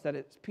tell us that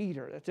it's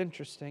Peter. That's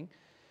interesting.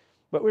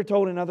 But we're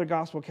told in other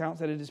gospel accounts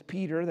that it is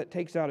Peter that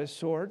takes out his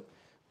sword,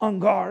 on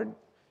guard,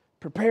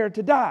 prepared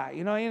to die.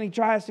 And he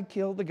tries to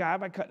kill the guy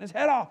by cutting his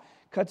head off,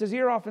 cuts his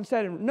ear off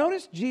instead. And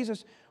notice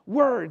Jesus'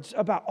 words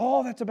about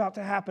all that's about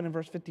to happen in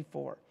verse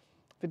 54,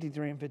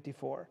 53 and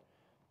 54.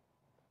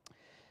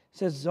 It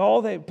says,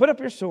 put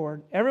up your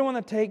sword. Everyone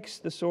that takes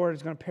the sword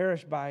is going to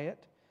perish by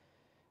it.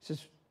 It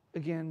says,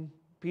 again,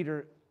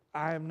 Peter,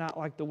 I am not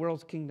like the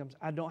world's kingdoms.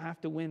 I don't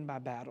have to win by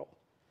battle.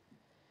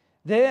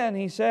 Then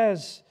he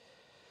says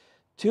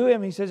to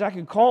him, he says, I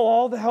can call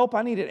all the help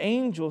I needed,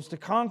 angels, to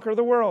conquer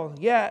the world.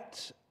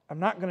 Yet, I'm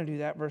not going to do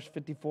that, verse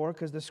 54,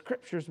 because the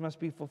scriptures must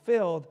be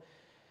fulfilled,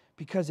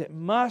 because it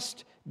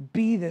must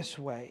be this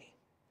way.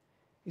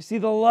 You see,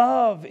 the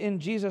love in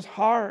Jesus'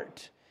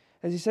 heart,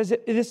 as He says,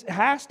 this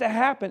has to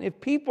happen.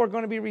 If people are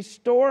going to be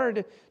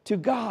restored to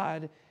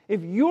God,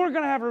 if you're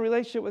going to have a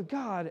relationship with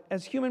God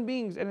as human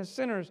beings and as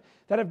sinners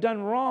that have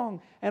done wrong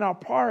and our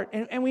part,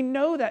 and we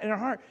know that in our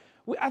heart,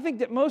 I think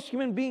that most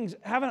human beings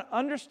have an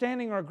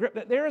understanding or a grip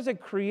that there is a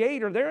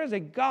creator, there is a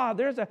God,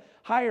 there is a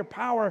higher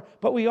power,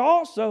 but we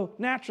also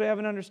naturally have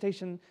an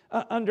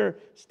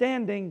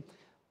understanding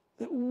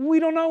that we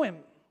don't know him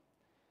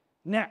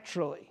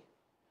naturally.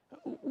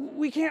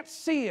 We can't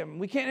see him.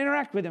 We can't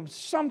interact with him.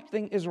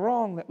 Something is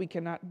wrong that we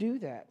cannot do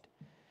that.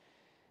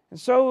 And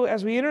so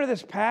as we enter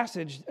this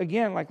passage,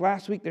 again, like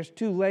last week, there's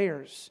two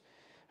layers.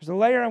 There's a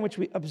layer in which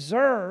we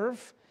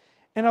observe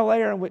and a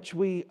layer in which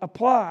we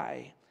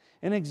apply.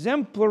 An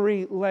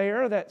exemplary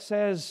layer that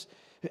says,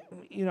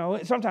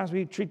 sometimes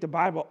we treat the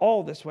Bible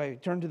all this way.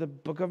 Turn to the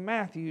book of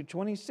Matthew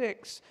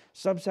 26,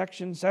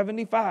 subsection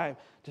 75,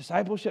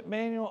 discipleship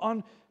manual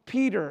on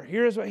Peter.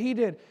 Here's what he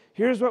did.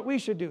 Here's what we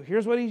should do.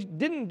 Here's what he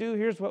didn't do.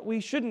 Here's what we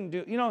shouldn't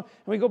do. And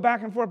we go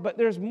back and forth, but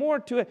there's more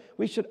to it.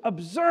 We should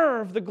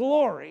observe the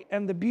glory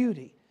and the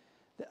beauty,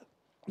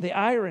 the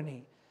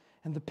irony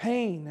and the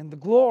pain and the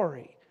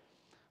glory,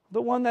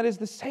 the one that is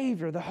the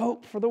Savior, the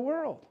hope for the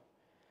world.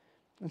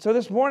 And so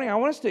this morning, I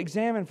want us to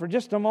examine for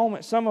just a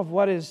moment some of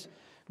what is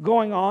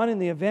going on in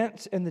the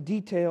events and the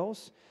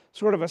details,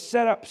 sort of a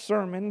setup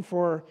sermon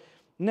for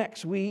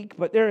next week,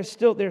 but there's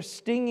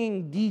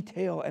stinging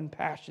detail and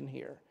passion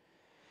here.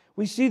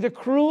 We see the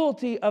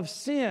cruelty of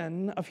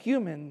sin of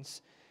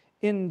humans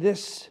in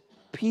this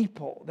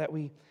people that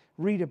we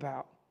read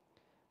about.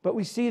 But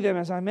we see them,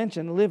 as I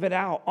mentioned, live it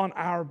out on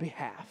our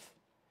behalf.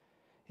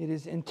 It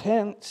is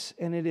intense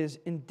and it is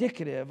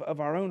indicative of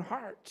our own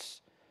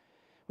hearts.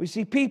 We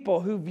see people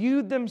who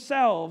viewed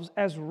themselves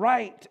as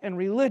right and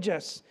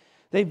religious.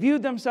 They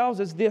viewed themselves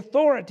as the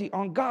authority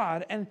on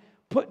God and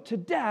put to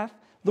death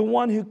the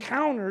one who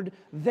countered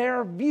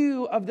their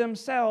view of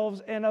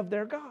themselves and of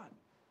their God.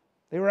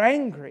 They were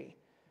angry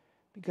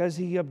because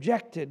he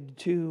objected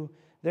to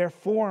their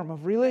form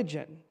of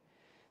religion.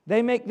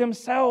 They make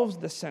themselves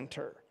the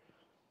center.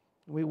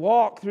 We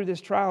walk through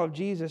this trial of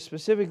Jesus,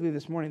 specifically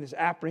this morning, this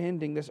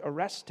apprehending, this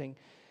arresting.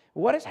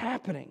 What is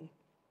happening?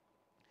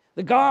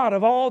 The God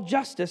of all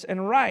justice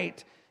and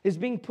right is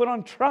being put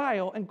on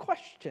trial and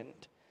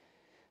questioned.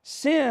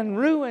 Sin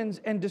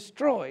ruins and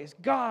destroys.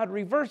 God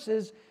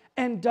reverses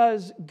and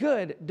does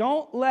good.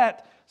 Don't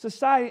let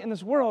society in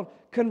this world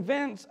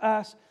convince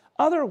us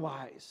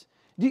otherwise.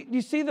 Do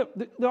you see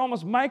the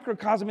almost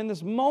microcosm in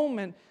this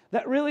moment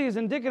that really is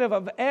indicative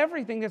of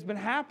everything that's been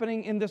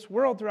happening in this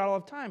world throughout all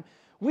of time?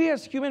 We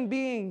as human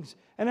beings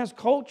and as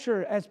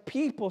culture, as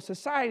people,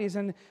 societies,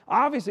 and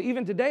obviously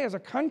even today as a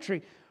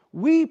country,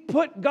 we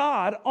put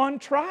God on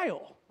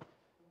trial.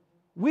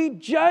 We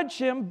judge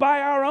him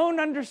by our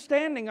own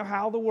understanding of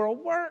how the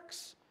world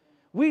works.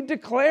 We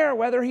declare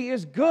whether he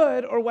is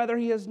good or whether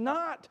he is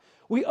not.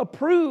 We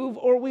approve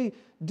or we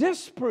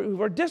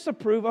disprove or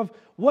disapprove of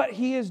what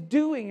he is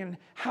doing and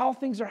how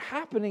things are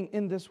happening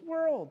in this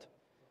world.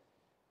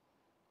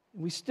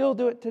 We still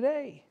do it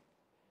today.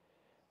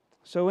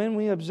 So when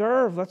we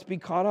observe, let's be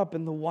caught up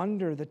in the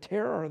wonder, the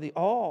terror, the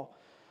awe.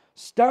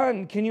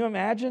 Stunned, can you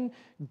imagine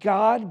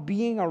God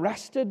being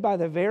arrested by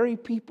the very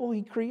people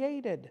he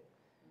created?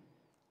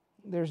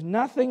 There's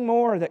nothing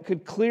more that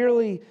could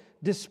clearly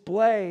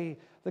display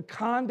the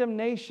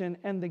condemnation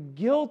and the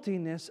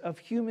guiltiness of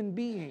human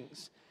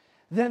beings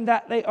than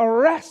that they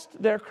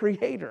arrest their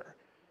Creator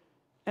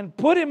and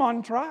put him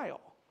on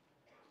trial.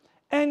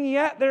 And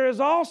yet there is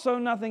also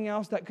nothing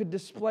else that could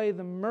display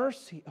the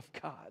mercy of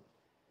God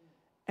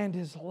and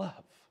his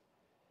love.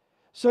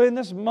 So in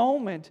this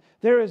moment,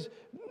 there is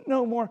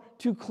no more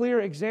two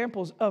clear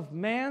examples of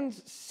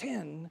man's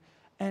sin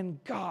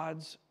and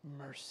God's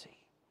mercy.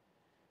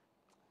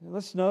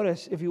 Let's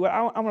notice, if you will,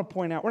 I'm going to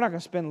point out, we're not going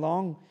to spend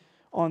long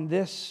on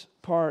this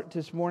part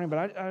this morning,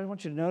 but I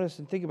want you to notice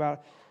and think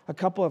about a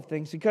couple of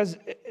things, because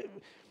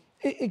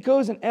it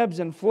goes in ebbs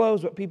and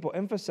flows what people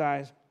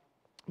emphasize.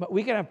 But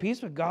we can have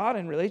peace with God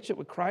and relationship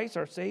with Christ,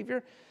 our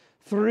Savior,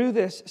 through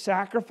this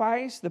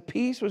sacrifice. The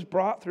peace was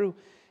brought through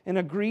an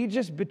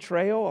egregious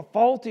betrayal, a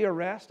faulty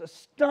arrest, a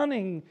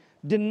stunning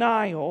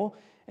denial,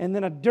 and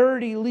then a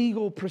dirty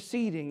legal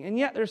proceeding. And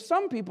yet there's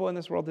some people in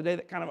this world today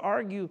that kind of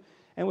argue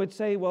and would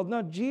say, well,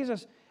 no,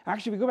 Jesus,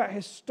 actually, if we go back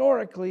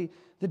historically,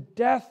 the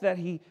death that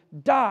he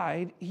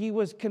died, he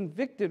was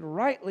convicted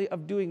rightly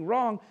of doing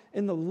wrong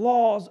in the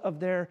laws of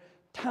their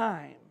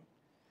time.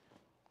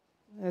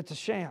 It's a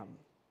sham.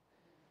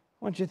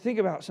 I want you to think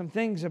about some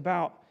things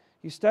about,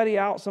 you study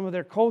out some of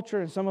their culture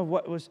and some of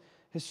what was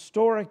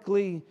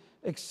historically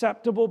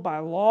acceptable by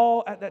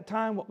law at that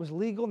time, what was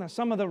legal. Now,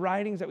 some of the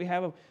writings that we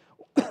have of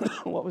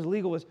what was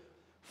legal was,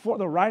 for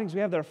the writings we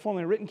have that are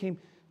formally written came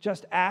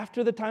just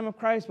after the time of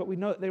Christ, but we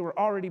know that they were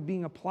already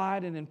being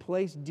applied and in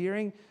place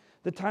during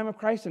the time of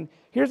Christ. And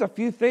here's a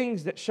few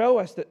things that show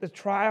us that the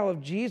trial of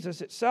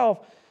Jesus itself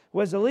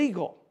was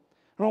illegal.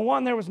 Number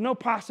one, there was no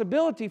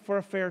possibility for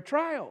a fair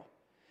trial,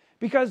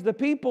 because the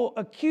people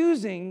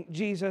accusing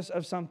Jesus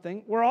of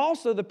something were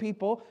also the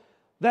people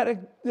that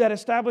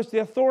established the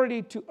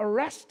authority to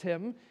arrest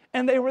him,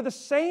 and they were the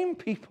same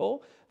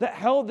people that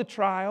held the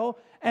trial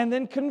and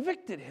then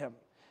convicted him.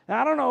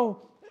 Now, I don't know,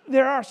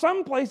 there are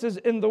some places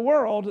in the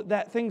world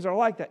that things are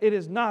like that. It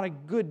is not a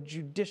good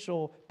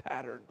judicial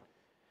pattern.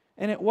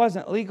 And it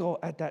wasn't legal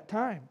at that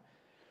time.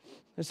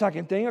 The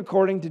second thing,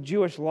 according to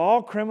Jewish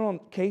law, criminal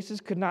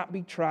cases could not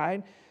be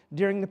tried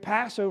during the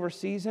Passover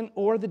season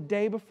or the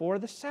day before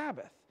the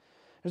Sabbath.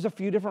 There's a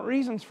few different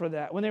reasons for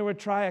that. When they would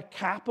try a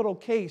capital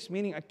case,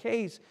 meaning a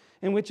case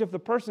in which if the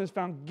person is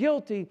found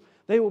guilty,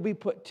 they will be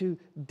put to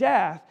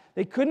death,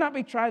 they could not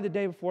be tried the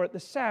day before the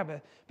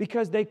Sabbath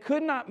because they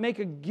could not make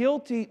a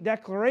guilty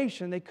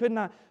declaration. They could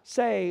not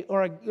say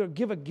or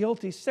give a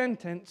guilty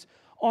sentence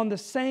on the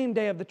same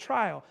day of the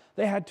trial.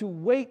 They had to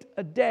wait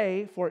a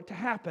day for it to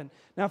happen.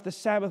 Now, if the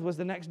Sabbath was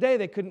the next day,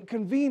 they couldn't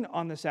convene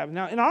on the Sabbath.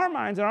 Now, in our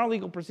minds, in our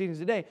legal proceedings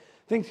today,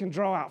 things can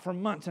draw out for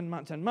months and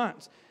months and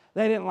months.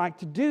 They didn't like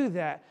to do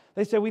that.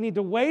 They said we need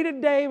to wait a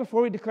day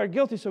before we declare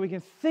guilty so we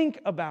can think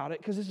about it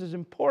because this is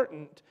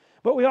important.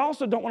 But we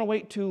also don't want to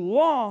wait too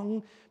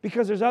long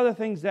because there's other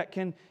things that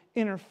can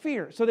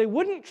interfere. So they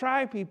wouldn't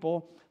try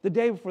people the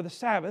day before the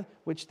Sabbath,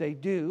 which they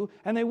do,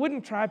 and they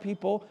wouldn't try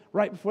people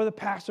right before the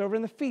Passover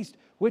and the feast,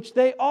 which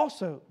they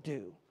also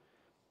do.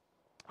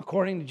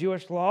 According to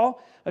Jewish law,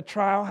 a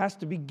trial has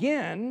to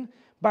begin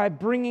by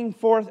bringing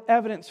forth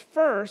evidence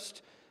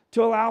first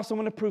to allow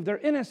someone to prove their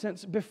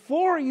innocence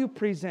before you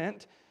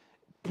present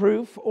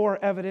proof or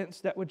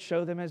evidence that would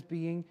show them as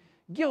being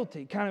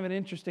guilty. Kind of an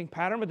interesting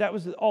pattern, but that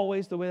was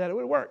always the way that it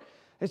would work.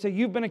 They say,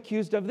 you've been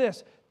accused of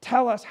this.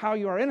 Tell us how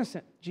you are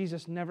innocent.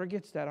 Jesus never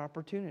gets that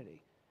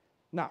opportunity.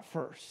 Not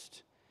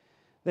first.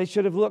 They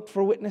should have looked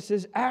for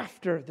witnesses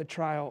after the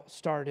trial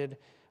started.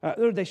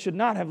 Or they should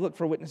not have looked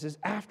for witnesses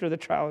after the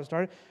trial has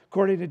started.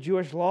 According to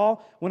Jewish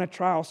law, when a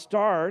trial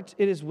starts,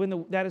 it is when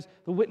the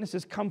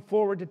witnesses come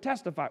forward to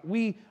testify.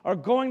 We are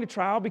going to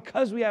trial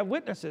because we have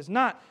witnesses,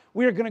 not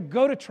we are going to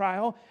go to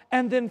trial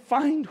and then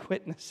find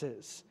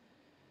witnesses.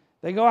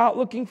 They go out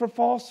looking for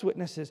false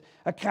witnesses.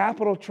 A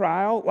capital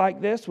trial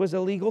like this was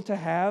illegal to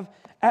have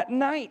at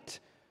night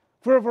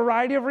for a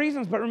variety of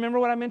reasons. But remember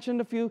what I mentioned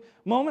a few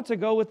moments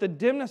ago with the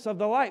dimness of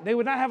the light. They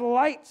would not have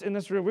lights in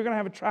this room. We're going to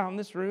have a trial in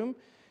this room,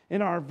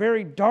 in our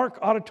very dark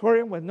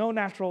auditorium with no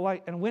natural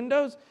light and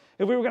windows.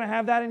 If we were going to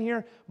have that in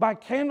here by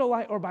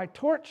candlelight or by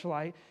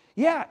torchlight,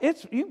 yeah,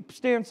 you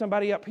stand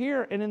somebody up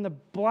here and in the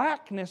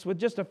blackness with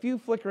just a few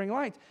flickering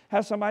lights,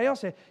 have somebody else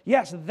say,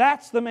 yes,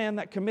 that's the man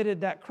that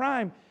committed that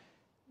crime.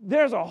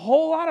 There's a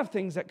whole lot of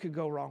things that could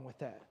go wrong with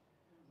that.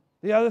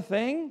 The other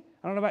thing,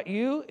 I don't know about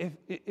you,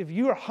 if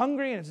you are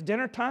hungry and it's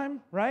dinner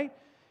time, right?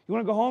 You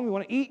want to go home, you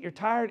want to eat, you're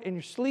tired and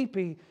you're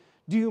sleepy.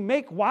 Do you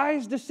make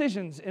wise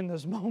decisions in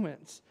those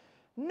moments?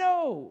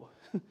 No.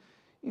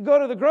 You go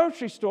to the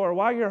grocery store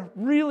while you're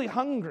really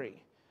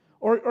hungry.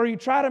 Or you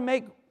try to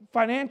make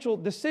financial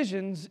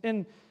decisions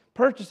in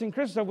purchasing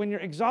Christmas stuff when you're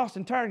exhausted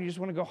and tired and you just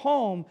want to go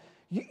home.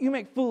 You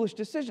make foolish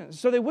decisions.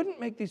 So they wouldn't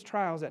make these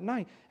trials at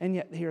night, and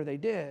yet here they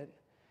did.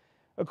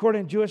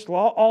 According to Jewish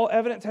law, all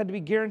evidence had to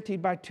be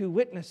guaranteed by two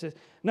witnesses.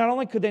 Not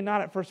only could they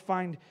not at first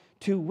find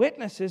two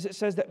witnesses, it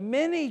says that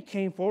many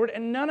came forward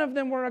and none of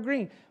them were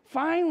agreeing.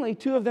 Finally,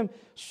 two of them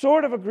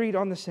sort of agreed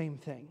on the same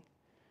thing.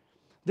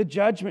 The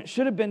judgment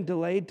should have been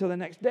delayed till the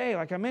next day.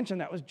 Like I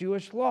mentioned, that was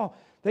Jewish law.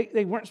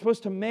 They weren't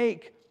supposed to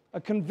make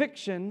a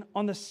conviction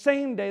on the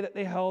same day that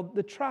they held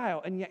the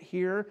trial. And yet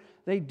here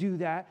they do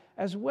that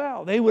as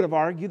well. They would have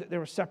argued that there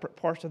were separate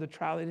parts of the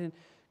trial. They didn't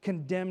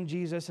condemn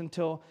Jesus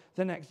until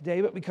the next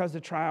day. But because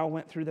the trial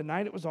went through the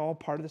night, it was all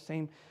part of the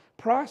same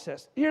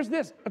process. Here's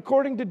this.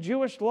 According to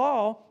Jewish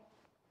law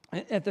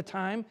at the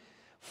time,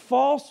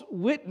 false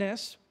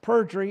witness,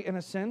 perjury in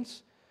a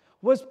sense,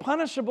 was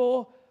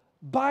punishable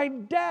by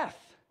death.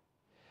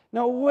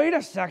 Now, wait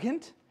a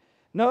second.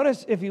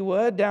 Notice, if you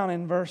would, down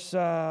in verse,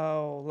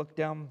 look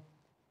down.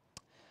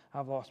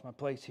 I've lost my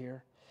place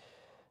here.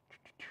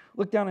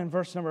 Look down in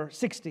verse number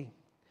 60.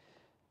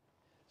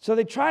 So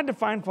they tried to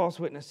find false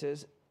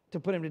witnesses to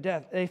put him to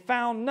death. They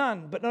found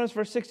none. But notice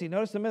verse 60.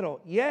 Notice the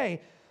middle.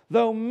 Yea,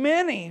 though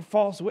many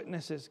false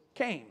witnesses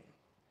came.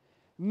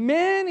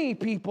 Many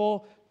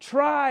people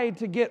tried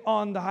to get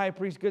on the high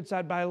priest's good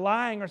side by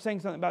lying or saying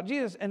something about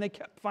Jesus, and they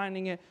kept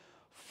finding it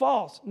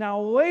false.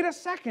 Now, wait a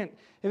second.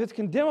 If it's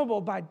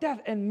condemnable by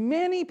death, and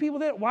many people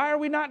did it, why are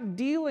we not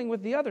dealing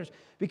with the others?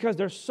 Because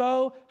they're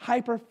so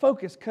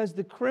hyper-focused, because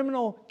the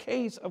criminal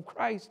case of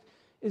Christ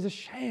is a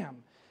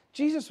sham.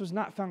 Jesus was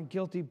not found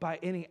guilty by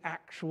any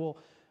actual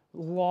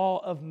law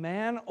of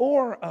man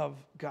or of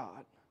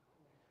God.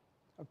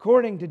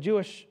 According to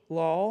Jewish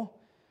law,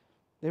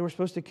 they were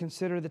supposed to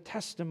consider the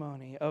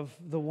testimony of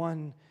the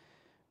one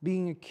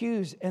being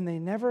accused, and they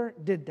never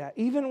did that.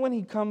 Even when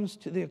he comes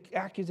to the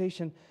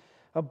accusation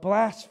of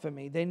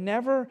blasphemy, they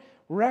never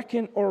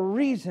reckon or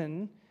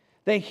reason.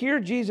 They hear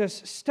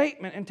Jesus'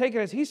 statement and take it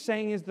as he's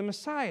saying he is the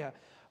Messiah.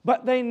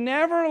 But they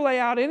never lay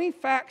out any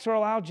facts or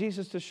allow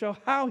Jesus to show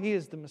how he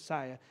is the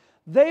Messiah.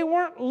 They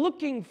weren't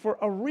looking for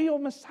a real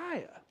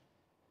Messiah.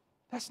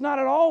 That's not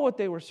at all what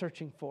they were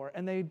searching for.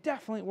 And they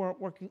definitely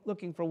weren't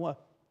looking for one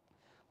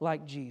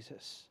like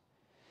Jesus.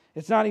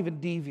 It's not even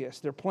devious.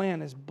 Their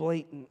plan is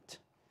blatant.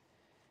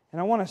 And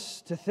I want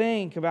us to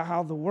think about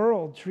how the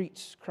world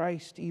treats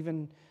Christ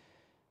even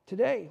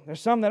today.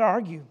 There's some that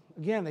argue.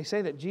 Again, they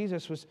say that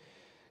Jesus was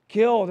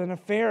killed in a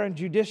fair and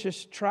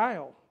judicious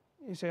trial.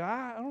 You say,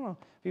 I don't know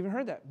if you've even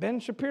heard that. Ben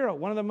Shapiro,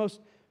 one of the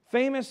most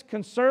famous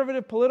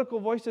conservative political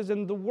voices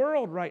in the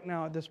world right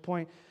now at this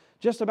point,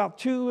 just about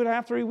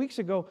 2.5, 3 weeks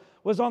ago,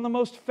 was on the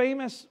most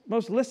famous,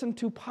 most listened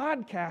to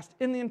podcast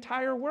in the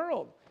entire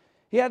world.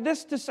 He had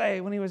this to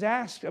say when he was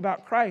asked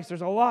about Christ.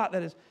 There's a lot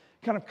that has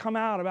kind of come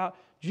out about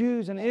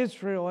Jews and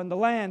Israel and the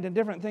land and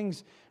different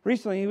things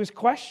recently. He was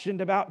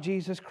questioned about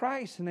Jesus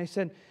Christ, and they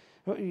said,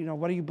 what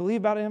do you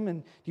believe about him?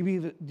 And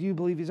do you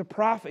believe he's a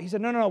prophet? He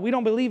said, no, we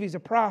don't believe he's a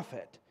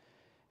prophet.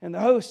 And the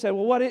host said,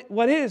 well,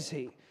 what is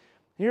he?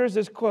 Here's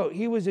this quote.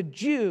 He was a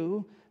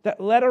Jew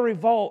that led a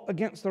revolt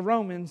against the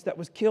Romans that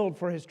was killed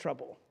for his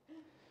trouble.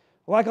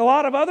 Like a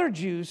lot of other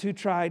Jews who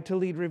tried to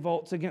lead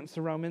revolts against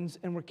the Romans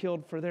and were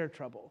killed for their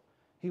trouble.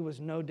 He was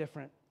no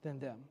different than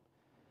them.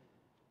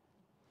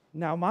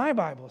 Now, my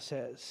Bible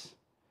says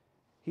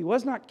he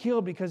was not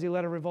killed because he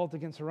led a revolt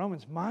against the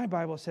Romans. My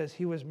Bible says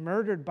he was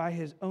murdered by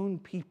his own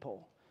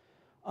people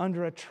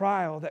under a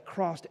trial that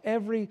crossed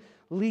every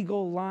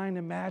legal line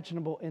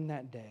imaginable in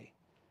that day.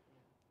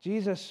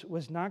 Jesus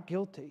was not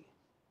guilty.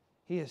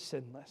 He is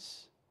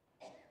sinless.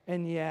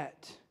 And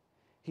yet,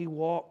 he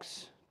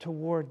walks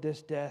toward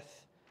this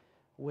death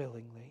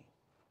willingly.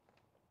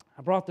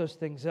 I brought those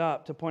things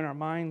up to point our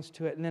minds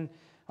to it. And then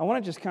I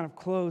want to just kind of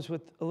close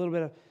with a little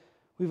bit of,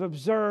 we've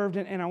observed,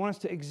 and I want us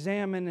to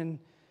examine and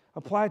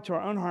apply it to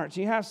our own hearts.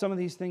 You have some of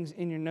these things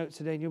in your notes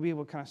today, and you'll be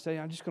able to kind of study.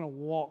 I'm just going to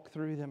walk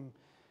through them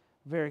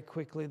very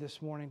quickly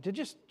this morning to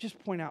just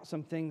point out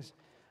some things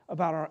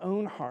about our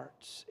own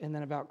hearts and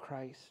then about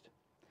Christ.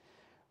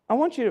 I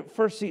want you to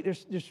first see,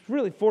 there's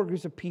really 4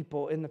 groups of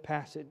people in the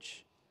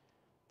passage.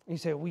 And you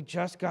say, we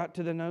just got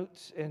to the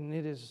notes and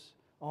it is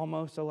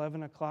almost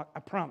 11 o'clock.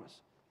 I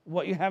promise.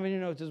 What you have in your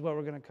notes is what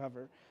we're going to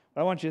cover.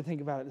 But I want you to think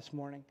about it this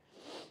morning.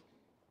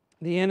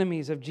 The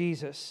enemies of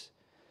Jesus.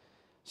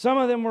 Some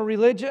of them were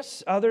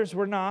religious, others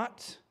were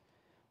not.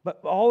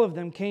 But all of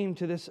them came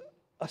to this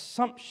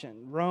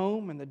assumption.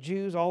 Rome and the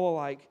Jews, all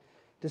alike,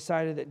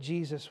 decided that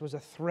Jesus was a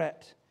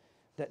threat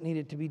that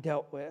needed to be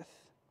dealt with.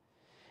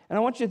 And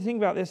I want you to think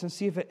about this and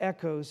see if it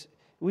echoes.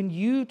 When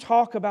you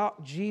talk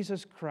about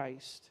Jesus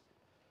Christ,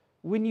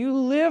 when you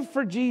live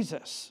for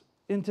Jesus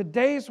in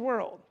today's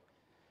world,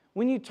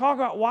 when you talk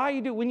about why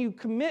you do, when you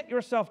commit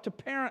yourself to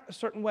parent a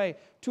certain way,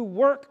 to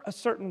work a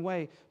certain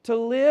way, to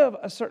live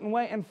a certain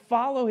way, and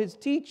follow His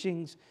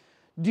teachings,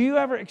 do you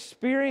ever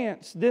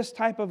experience this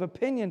type of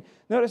opinion?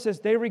 Notice this,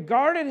 they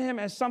regarded Him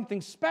as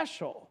something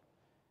special,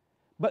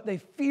 but they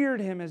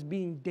feared Him as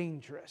being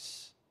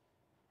dangerous.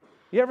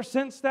 You ever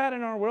sense that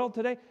in our world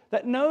today?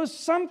 That knows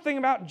something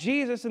about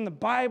Jesus in the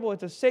Bible.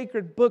 It's a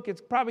sacred book.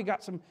 It's probably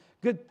got some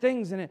good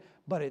things in it,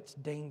 but it's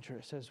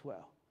dangerous as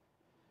well.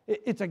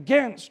 It's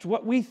against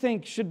what we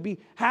think should be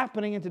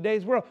happening in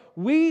today's world.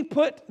 We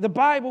put the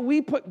Bible,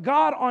 we put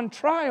God on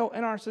trial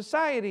in our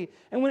society.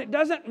 And when it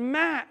doesn't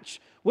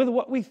match with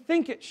what we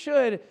think it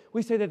should,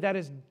 we say that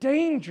is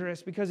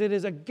dangerous because it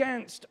is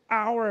against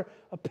our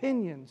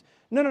opinions.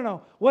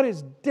 No. What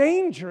is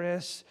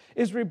dangerous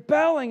is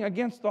rebelling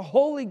against the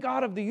holy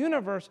God of the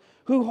universe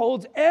who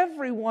holds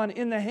everyone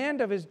in the hand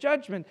of His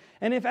judgment.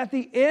 And if at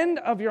the end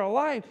of your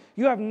life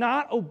you have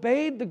not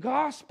obeyed the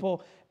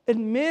gospel,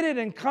 admitted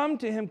and come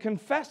to Him,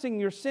 confessing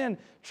your sin,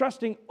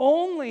 trusting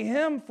only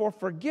Him for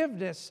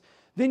forgiveness,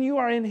 then you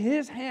are in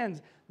His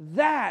hands.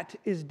 That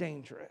is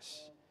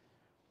dangerous.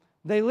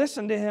 They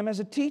listened to Him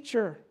as a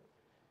teacher,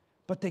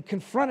 but they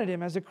confronted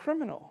Him as a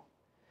criminal.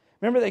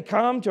 Remember, they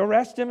come to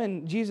arrest Him,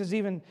 and Jesus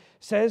even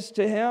says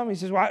to him, He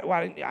says,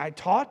 why didn't I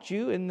taught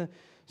you in the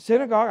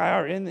synagogue,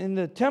 or in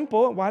the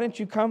temple, why didn't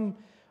you come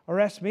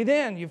arrest me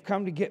then? You've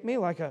come to get me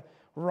like a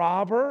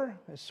robber.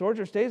 As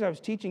soldier stays, I was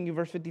teaching you,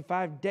 verse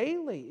 55,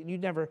 daily, and you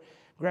never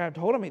grabbed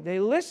hold of me. They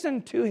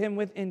listened to Him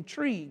with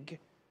intrigue,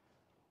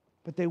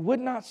 but they would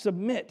not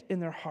submit in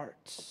their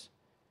hearts.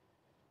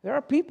 There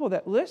are people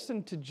that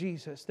listen to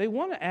Jesus. They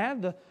want to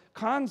add the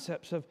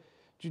concepts of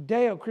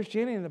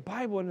Judeo-Christianity and the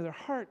Bible into their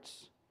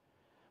hearts.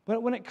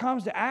 But when it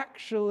comes to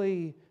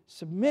actually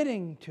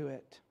submitting to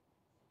it,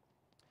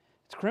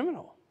 it's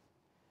criminal.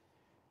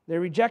 They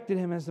rejected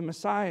Him as the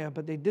Messiah,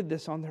 but they did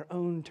this on their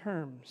own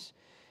terms.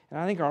 And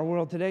I think our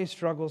world today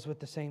struggles with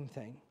the same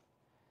thing.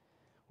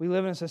 We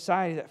live in a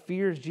society that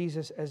fears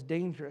Jesus as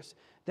dangerous,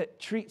 that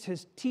treats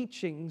His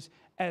teachings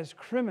as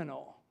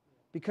criminal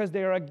because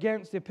they are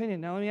against the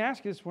opinion. Now let me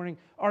ask you this morning,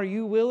 are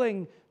you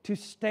willing to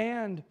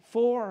stand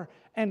for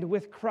and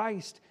with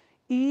Christ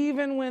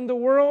even when the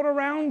world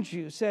around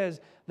you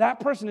says that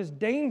person is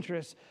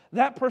dangerous,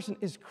 that person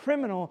is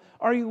criminal?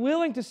 Are you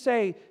willing to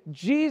say,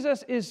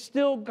 Jesus is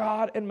still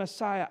God and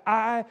Messiah?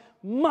 I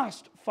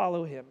must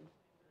follow Him.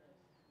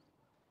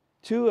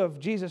 2 of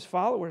Jesus'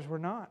 followers were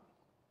not.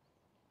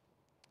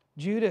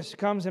 Judas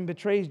comes and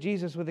betrays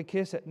Jesus with a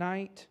kiss at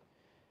night.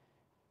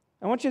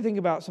 I want you to think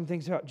about some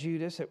things about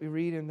Judas that we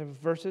read in the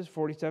verses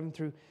 47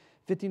 through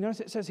 50.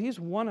 Notice it says he's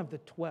one of the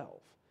 12.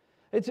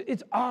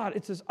 It's odd.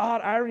 It's this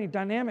odd irony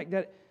dynamic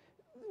that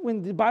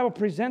when the Bible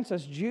presents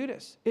us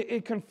Judas,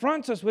 it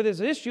confronts us with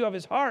his issue of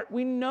his heart.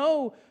 We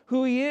know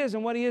who he is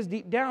and what he is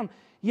deep down,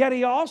 yet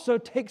he also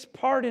takes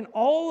part in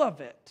all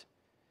of it.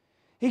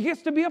 He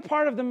gets to be a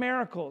part of the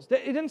miracles.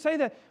 It didn't say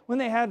that when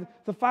they had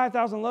the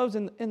 5,000 loaves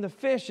and the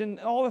fish and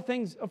all the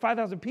things,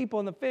 5,000 people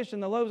and the fish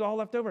and the loaves all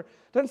left over. It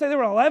doesn't say there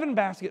were 11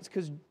 baskets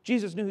because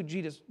Jesus knew who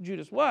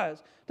Judas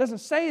was. It doesn't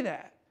say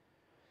that.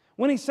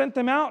 When he sent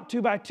them out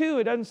 2 by 2,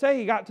 it doesn't say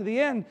he got to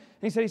the end and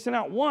he said he sent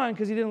out 1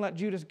 because he didn't let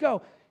Judas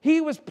go. He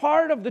was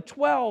part of the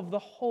 12 the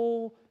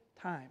whole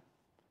time.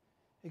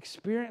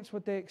 Experienced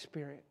what they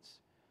experienced.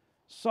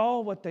 Saw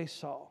what they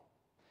saw.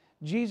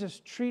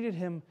 Jesus treated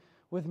him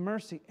with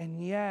mercy,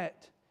 and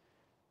yet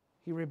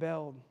he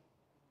rebelled.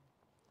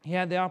 He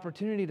had the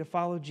opportunity to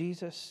follow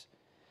Jesus,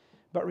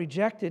 but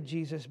rejected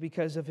Jesus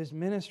because of his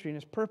ministry and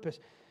his purpose.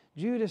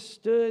 Judas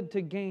stood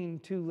to gain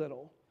too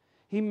little.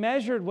 He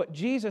measured what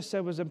Jesus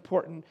said was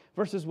important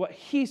versus what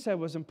he said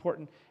was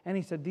important, and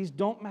he said, these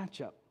don't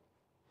match up.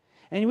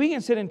 And we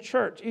can sit in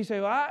church. You say,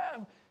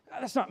 well,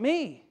 that's not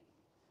me.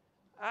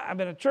 I've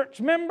been a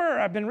church member.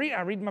 I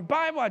read my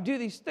Bible. I do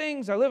these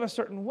things. I live a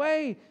certain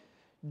way.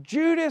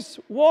 Judas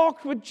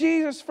walked with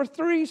Jesus for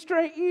 3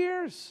 straight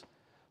years.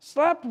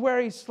 Slept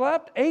where he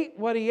slept, ate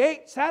what he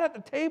ate, sat at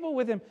the table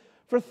with him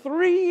for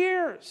 3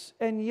 years,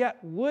 and yet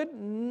would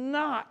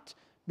not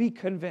be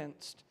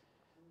convinced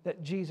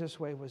that Jesus'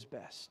 way was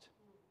best.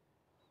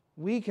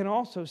 We can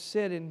also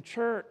sit in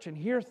church and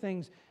hear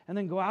things and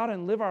then go out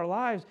and live our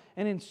lives,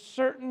 and in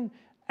certain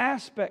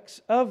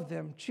aspects of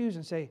them choose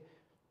and say,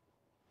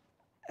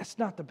 that's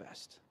not the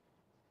best.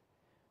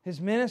 His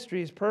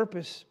ministry, his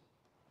purpose,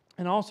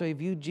 and also he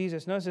viewed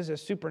Jesus, notice this,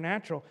 as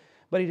supernatural,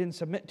 but he didn't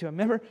submit to him.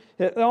 Remember,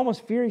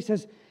 almost fear, he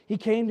says, he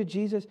came to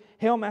Jesus,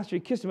 hail Master, he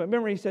kissed him. But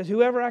remember, he says,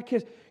 whoever I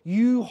kiss,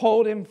 you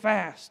hold him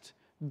fast.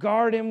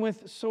 Guard him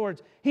with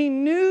swords. He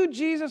knew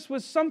Jesus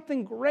was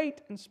something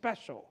great and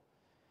special.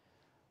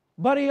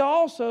 But he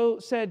also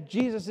said,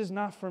 Jesus is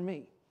not for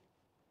me,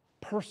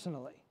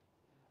 personally.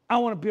 I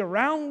want to be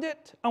around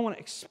it. I want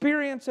to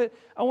experience it.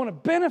 I want to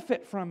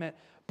benefit from it.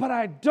 But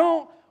I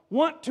don't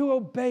want to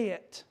obey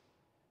it.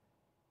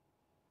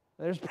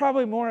 There's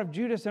probably more of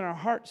Judas in our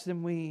hearts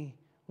than we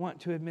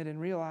want to admit and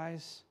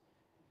realize.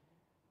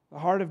 The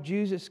heart of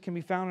Jesus can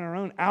be found in our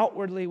own.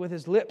 Outwardly, with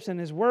his lips and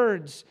his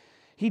words,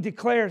 he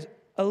declares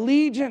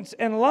allegiance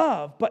and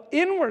love. But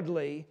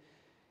inwardly,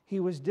 he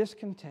was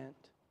discontent.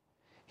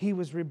 He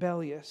was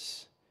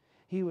rebellious.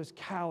 He was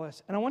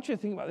callous. And I want you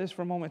to think about this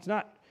for a moment. It's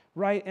not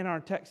right in our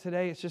text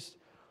today. It's just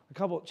a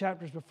couple of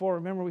chapters before.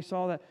 Remember, we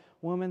saw that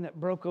woman that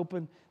broke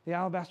open the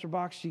alabaster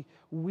box. She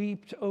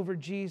wept over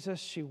Jesus.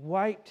 She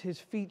wiped his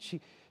feet.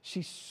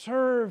 She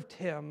served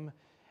him.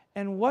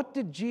 And what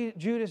did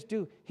Judas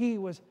do? He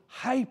was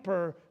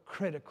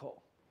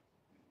hypercritical.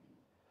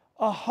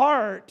 A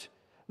heart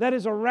that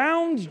is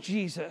around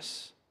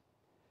Jesus,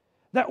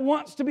 that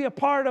wants to be a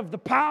part of the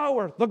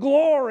power, the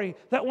glory,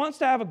 that wants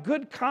to have a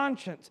good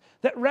conscience,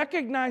 that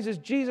recognizes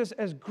Jesus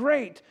as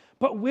great,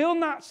 but will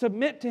not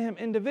submit to him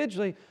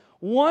individually.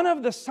 One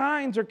of the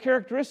signs or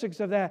characteristics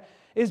of that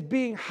is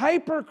being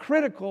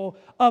hypercritical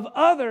of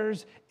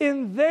others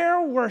in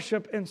their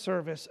worship and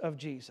service of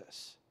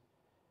Jesus.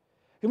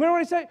 You remember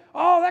what he said?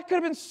 Oh, that could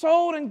have been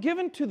sold and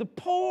given to the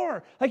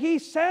poor. Like he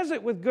says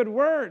it with good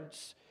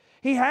words.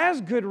 He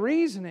has good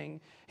reasoning.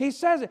 He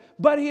says it.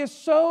 But he is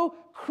so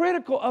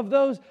critical of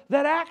those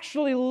that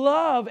actually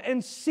love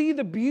and see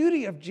the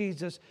beauty of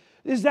Jesus.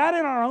 Is that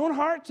in our own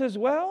hearts as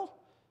well?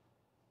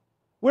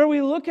 Where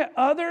we look at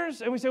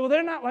others and we say, well,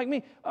 they're not like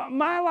me.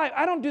 My life,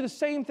 I don't do the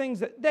same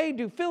things that they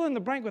do. Fill in the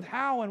blank with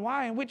how and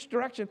why and which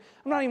direction.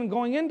 I'm not even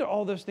going into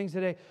all those things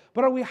today.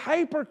 But are we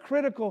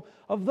hypercritical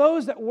of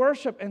those that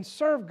worship and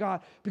serve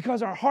God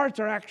because our hearts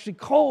are actually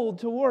cold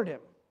toward him?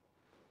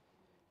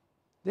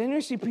 Then we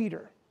see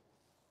Peter,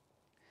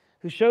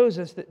 who shows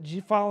us that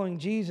following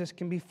Jesus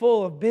can be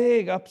full of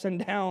big ups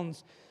and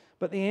downs,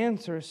 but the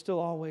answer is still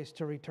always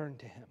to return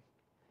to him.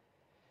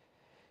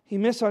 He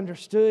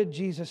misunderstood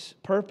Jesus'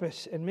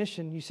 purpose and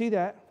mission. You see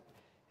that?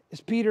 As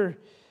Peter,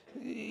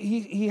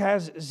 he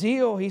has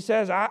zeal. He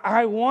says,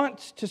 I want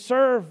to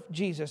serve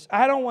Jesus.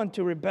 I don't want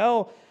to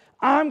rebel.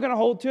 I'm going to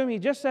hold to him. He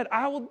just said,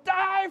 I will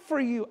die for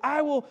you.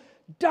 I will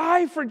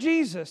die for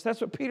Jesus. That's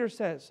what Peter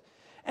says.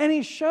 And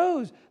he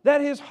shows that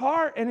his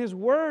heart and his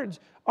words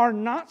are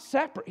not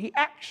separate. He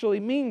actually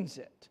means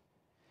it.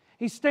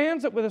 He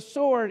stands up with a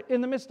sword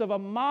in the midst of a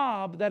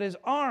mob that is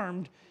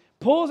armed,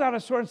 pulls out a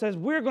sword and says,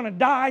 we're going to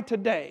die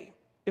today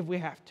if we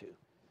have to.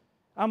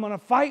 I'm going to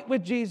fight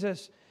with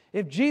Jesus.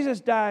 If Jesus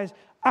dies,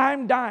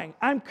 I'm dying.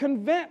 I'm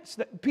convinced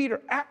that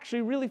Peter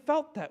actually really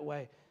felt that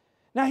way.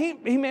 Now, he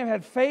may have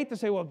had faith to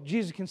say, well,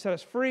 Jesus can set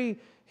us free.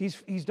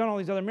 He's done all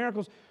these other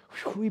miracles.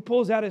 He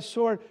pulls out his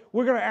sword.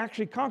 We're going to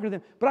actually conquer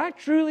them. But I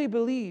truly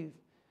believe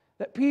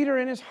that Peter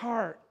in his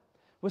heart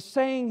was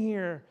saying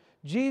here,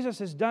 Jesus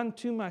has done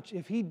too much.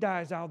 If he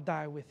dies, I'll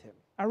die with him.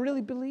 I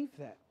really believe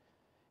that.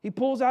 He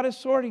pulls out his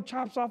sword, he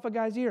chops off a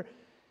guy's ear.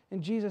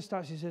 And Jesus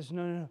stops, he says,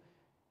 no,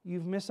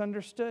 you've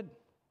misunderstood.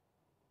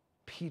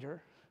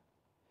 Peter.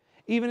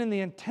 Even in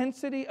the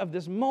intensity of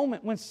this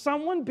moment, when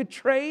someone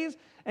betrays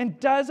and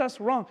does us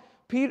wrong,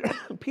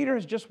 Peter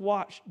has just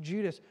watched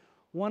Judas,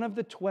 one of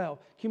the 12.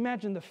 Can you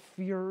imagine the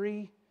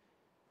fury?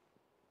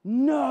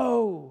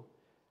 No,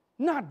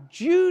 not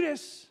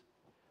Judas,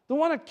 the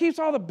one that keeps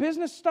all the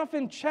business stuff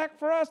in check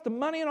for us, the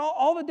money and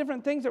all the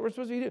different things that we're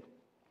supposed to do.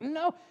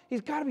 No,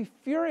 he's got to be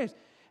furious.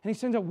 And he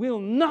says, we'll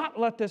not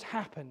let this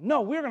happen.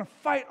 No, we're going to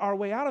fight our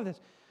way out of this.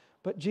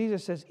 But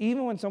Jesus says,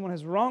 even when someone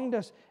has wronged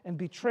us and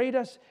betrayed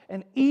us,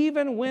 and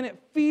even when it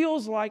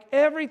feels like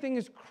everything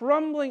is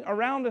crumbling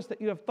around us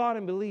that you have thought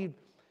and believed,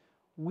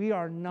 we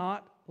are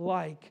not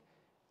like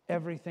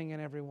everything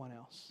and everyone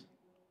else.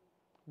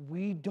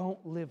 We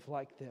don't live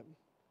like them.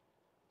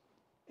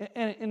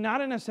 And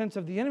not in a sense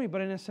of the enemy, but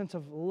in a sense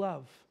of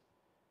love.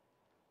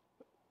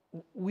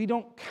 We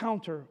don't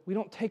counter. We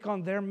don't take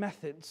on their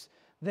methods.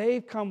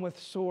 They've come with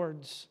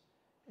swords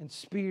and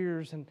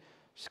spears and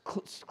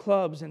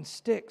clubs and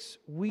sticks.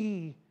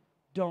 We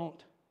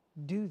don't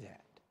do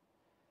that.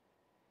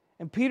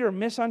 And Peter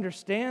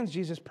misunderstands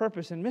Jesus'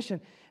 purpose and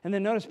mission. And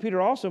then notice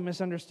Peter also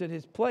misunderstood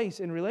his place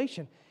in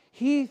relation.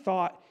 He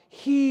thought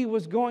he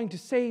was going to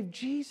save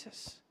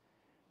Jesus.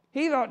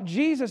 He thought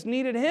Jesus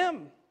needed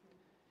him.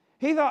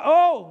 He thought,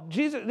 oh,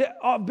 Jesus,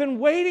 I've been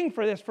waiting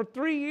for this. For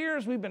 3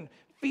 years, we've been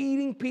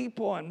feeding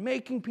people and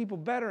making people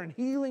better and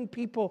healing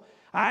people.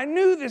 I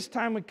knew this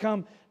time would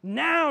come.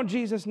 Now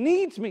Jesus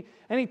needs me.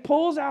 And he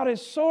pulls out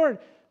his sword,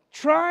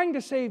 trying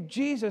to save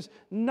Jesus,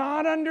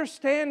 not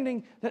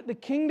understanding that the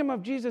kingdom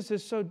of Jesus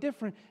is so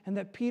different and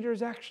that Peter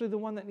is actually the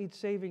one that needs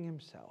saving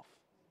himself.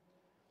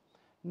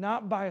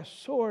 Not by a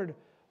sword,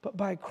 but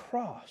by a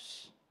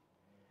cross.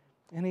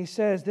 And he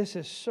says, this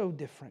is so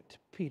different,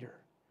 Peter.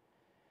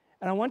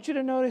 And I want you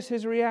to notice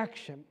his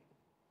reaction,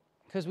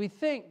 because we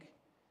think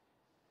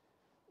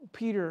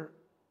Peter,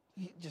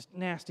 just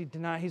nasty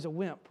deny, he's a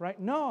wimp, right?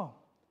 No.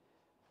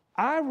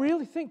 I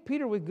really think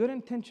Peter, with good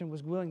intention,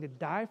 was willing to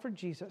die for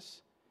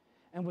Jesus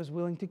and was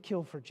willing to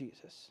kill for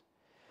Jesus.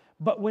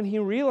 But when he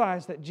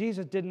realized that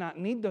Jesus did not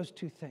need those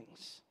two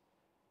things,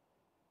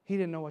 he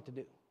didn't know what to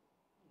do.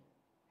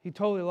 He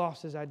totally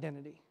lost his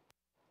identity.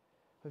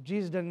 If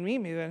Jesus doesn't need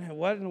me, then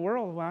what in the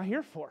world am I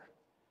here for?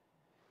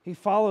 He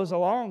follows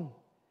along,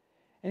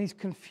 and he's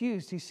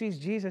confused. He sees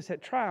Jesus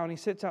at trial, and he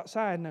sits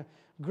outside, and a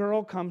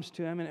girl comes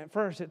to him, and at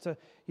first it's a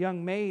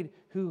young maid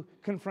who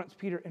confronts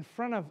Peter in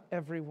front of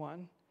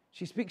everyone.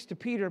 She speaks to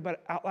Peter,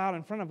 but out loud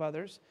in front of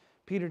others.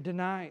 Peter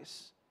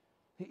denies.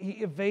 He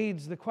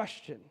evades the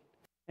question,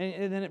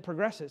 and then it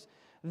progresses.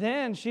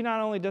 Then she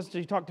not only does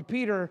she talk to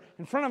Peter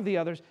in front of the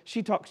others,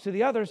 she talks to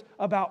the others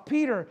about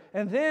Peter.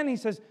 And then he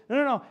says,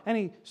 no. And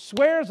he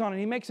swears on it.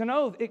 He makes an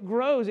oath. It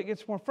grows. It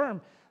gets more firm.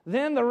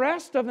 Then the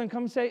rest of them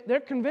come say, they're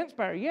convinced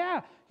by her.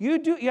 Yeah, you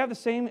do. You have the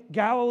same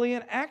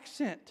Galilean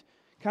accent.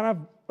 Kind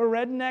of a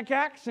redneck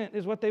accent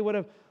is what they would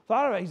have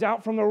thought of it. He's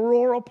out from the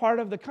rural part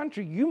of the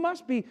country. You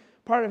must be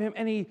part of him.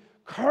 And he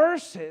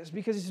curses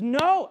because he says,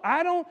 no,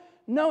 I don't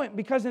know it.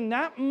 Because in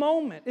that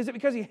moment, is it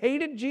because he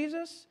hated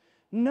Jesus?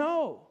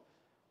 No.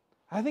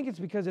 I think it's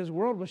because his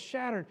world was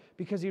shattered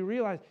because he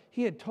realized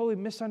he had totally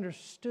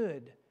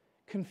misunderstood,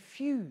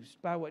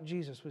 confused by what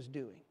Jesus was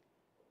doing.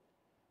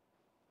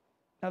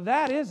 Now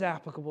that is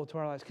applicable to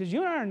our lives because you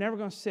and I are never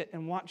going to sit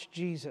and watch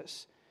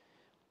Jesus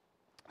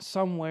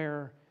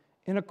somewhere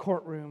in a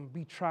courtroom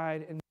be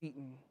tried and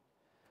beaten.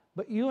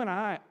 But you and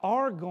I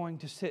are going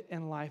to sit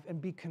in life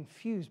and be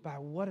confused by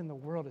what in the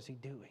world is he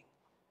doing.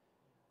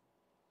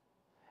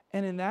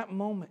 And in that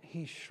moment,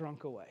 he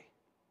shrunk away.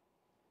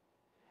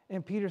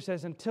 And Peter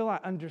says, until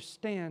I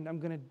understand, I'm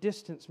going to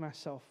distance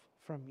myself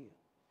from you.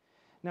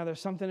 Now,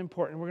 there's something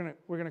important. We're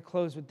going to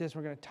close with this.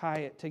 We're going to tie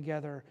it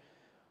together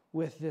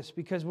with this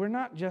because we're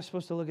not just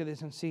supposed to look at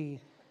this and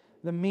see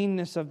the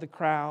meanness of the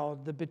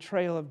crowd, the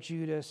betrayal of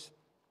Judas,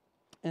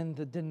 and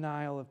the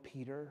denial of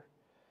Peter.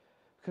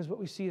 Because what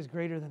we see is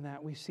greater than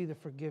that. We see the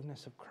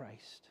forgiveness of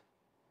Christ.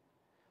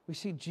 We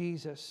see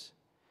Jesus,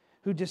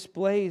 who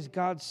displays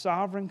God's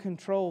sovereign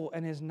control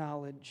and his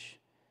knowledge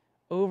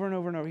over and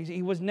over and over.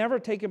 He was never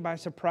taken by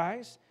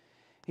surprise.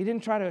 He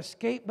didn't try to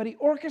escape, but he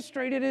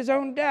orchestrated his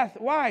own death.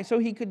 Why? So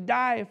he could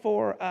die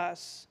for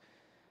us.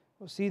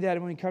 We'll see that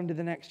when we come to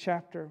the next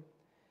chapter.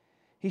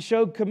 He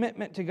showed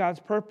commitment to God's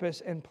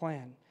purpose and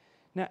plan.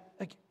 Now,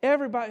 like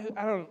everybody,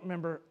 I don't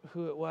remember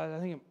who it was. I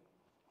think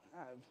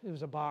it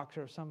was a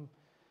boxer or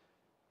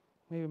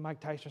maybe Mike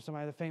Tyson or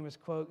somebody, the famous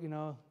quote,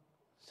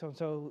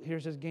 so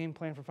here's his game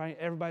plan for fighting.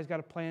 Everybody's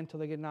got a plan until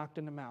they get knocked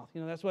in the mouth.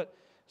 That's what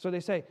they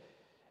say.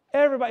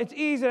 Everybody, it's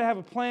easy to have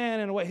a plan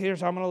and a way. Here's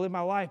how I'm going to live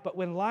my life. But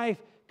when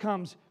life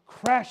comes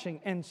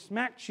crashing and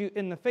smacks you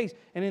in the face,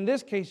 and in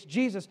this case,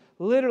 Jesus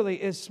literally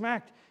is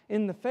smacked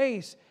in the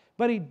face,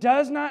 but he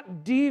does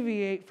not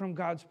deviate from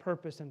God's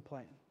purpose and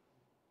plan.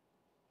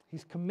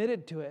 He's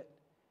committed to it,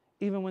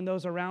 even when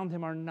those around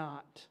him are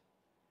not.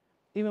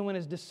 Even when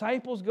his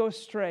disciples go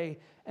astray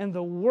and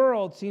the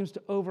world seems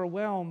to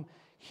overwhelm,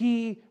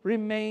 he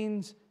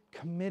remains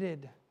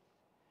committed.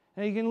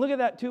 And you can look at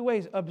that two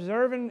ways.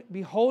 Observe and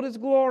behold His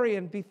glory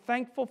and be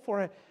thankful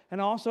for it. And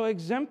also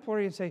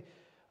exemplary and say,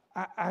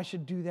 I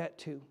should do that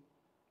too.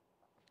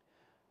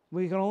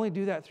 We can only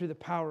do that through the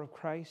power of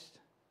Christ.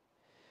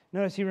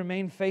 Notice He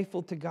remained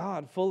faithful to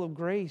God, full of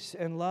grace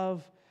and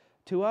love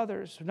to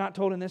others. We're not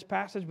told in this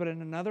passage, but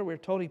in another, we're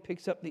told He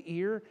picks up the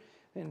ear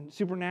and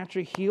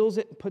supernaturally heals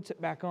it and puts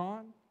it back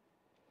on.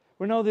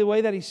 We know the way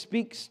that He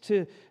speaks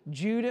to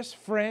Judas,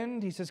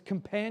 friend. He says,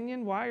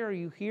 companion, why are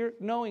you here?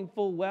 Knowing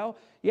full well,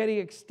 yet He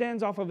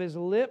extends off of His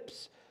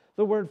lips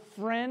the word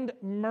friend,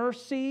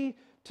 mercy,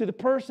 to the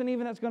person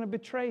even that's going to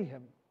betray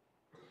Him.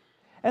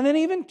 And then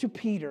even to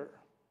Peter.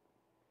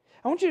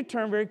 I want you to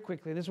turn very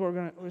quickly. This will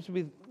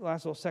be the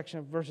last little section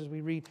of verses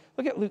we read.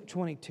 Look at Luke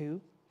 22,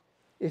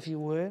 if you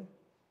would.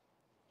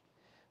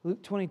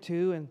 Luke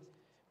 22, and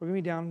we're going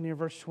to be down near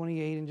verse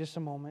 28 in just a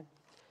moment.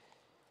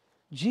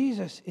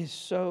 Jesus is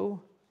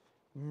so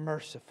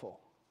merciful.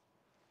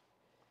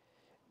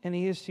 And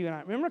He is to you and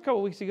I. Remember a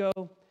couple weeks ago,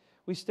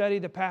 we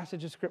studied the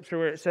passage of Scripture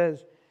where it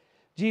says,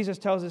 Jesus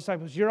tells His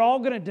disciples, you're all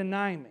going to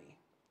deny me.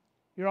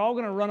 You're all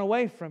going to run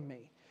away from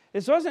me.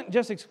 This wasn't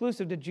just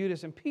exclusive to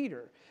Judas and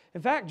Peter.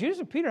 In fact, Judas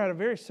and Peter had a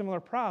very similar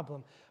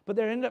problem, but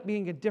there ended up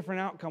being a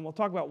different outcome. We'll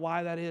talk about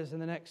why that is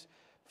in the next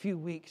few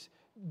weeks.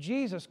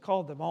 Jesus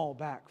called them all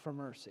back for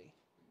mercy.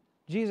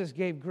 Jesus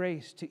gave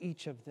grace to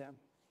each of them.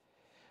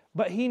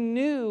 But He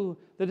knew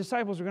the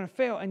disciples were going to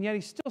fail, and yet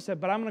He still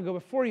said, but I'm going to go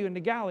before you into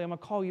Galilee. I'm going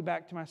to call you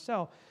back to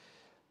myself.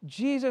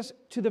 Jesus,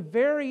 to the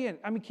very end,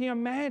 can you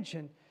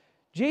imagine?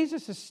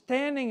 Jesus is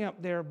standing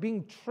up there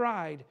being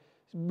tried,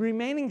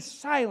 remaining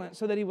silent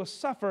so that He will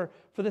suffer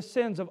for the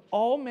sins of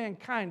all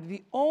mankind.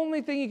 The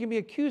only thing He can be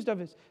accused of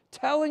is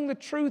telling the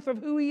truth of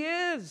who He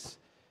is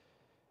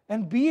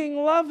and being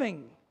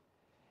loving.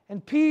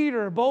 And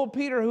Peter, bold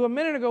Peter, who a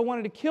minute ago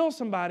wanted to kill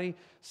somebody,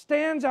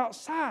 stands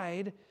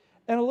outside,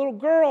 and a little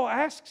girl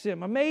asks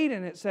him, a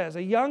maiden it says,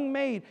 a young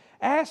maid,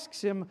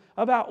 asks him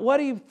about what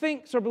he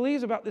thinks or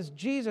believes about this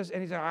Jesus,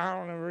 and he said, I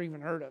don't ever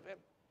even heard of Him.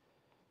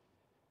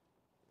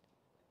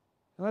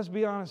 And let's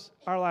be honest,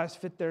 our lives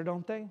fit there,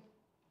 don't they?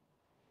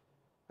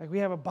 Like we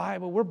have a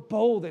Bible, we're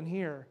bold in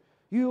here.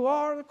 You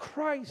are the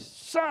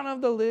Christ, Son of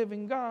the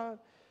living God.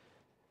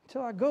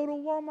 Until I go to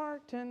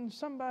Walmart and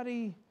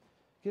somebody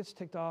gets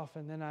ticked off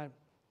and then I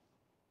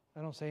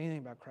don't say anything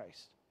about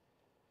Christ.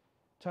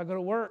 Until I go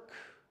to work.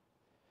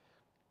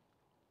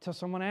 Until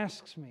someone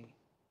asks me.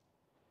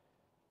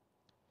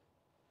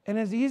 And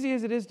as easy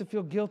as it is to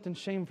feel guilt and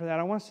shame for that,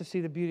 I want us to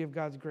see the beauty of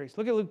God's grace.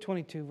 Look at Luke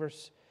 22,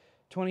 verse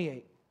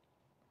 28.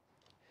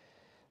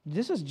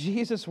 This is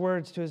Jesus'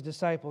 words to His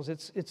disciples.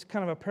 It's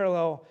kind of a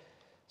parallel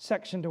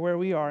section to where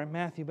we are in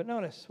Matthew. But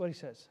notice what He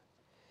says.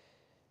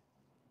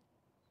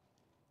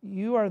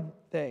 You are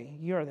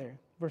there.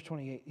 Verse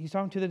 28. He's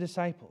talking to the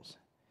disciples.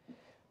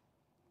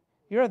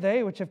 You are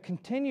they which have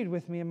continued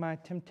with me in my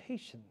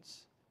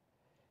temptations.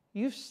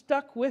 You've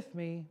stuck with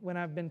me when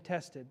I've been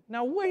tested.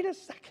 Now wait a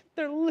second.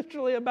 They're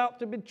literally about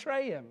to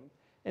betray Him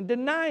and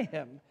deny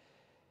Him.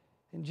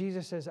 And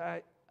Jesus says,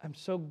 I'm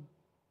so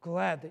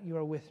glad that you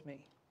are with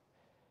me.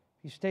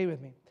 You stay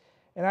with me.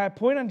 And I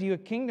appoint unto you a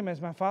kingdom as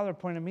my Father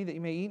appointed me, that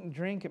you may eat and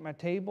drink at my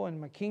table in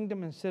my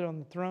kingdom and sit on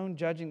the throne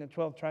judging the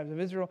 12 tribes of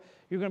Israel.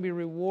 You're going to be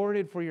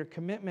rewarded for your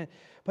commitment.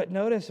 But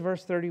notice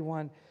verse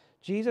 31.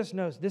 Jesus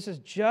knows this is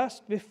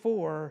just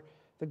before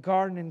the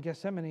garden in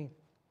Gethsemane.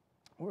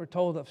 We're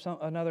told of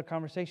another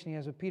conversation He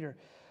has with Peter.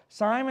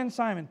 Simon,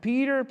 Simon,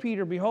 Peter,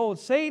 Peter, behold,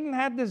 Satan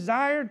hath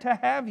desired to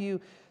have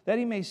you, that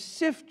he may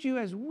sift you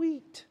as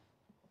wheat.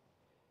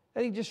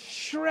 That he just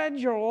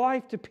shreds your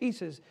life to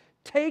pieces.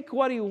 Take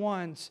what he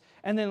wants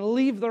and then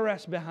leave the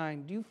rest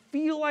behind. Do you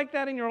feel like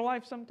that in your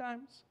life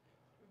sometimes?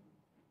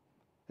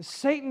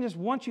 Satan just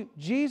wants you.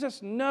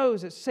 Jesus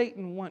knows that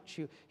Satan wants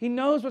you. He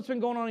knows what's been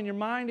going on in your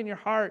mind and your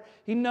heart.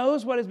 He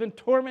knows what has been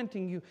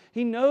tormenting you.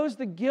 He knows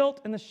the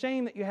guilt and the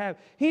shame that you have.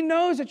 He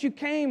knows that you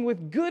came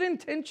with good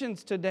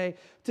intentions today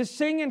to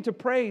sing and to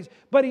praise,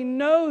 but He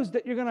knows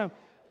that you're going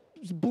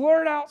to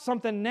blurt out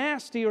something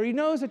nasty, or He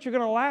knows that you're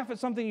going to laugh at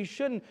something you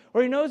shouldn't,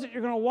 or He knows that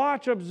you're going to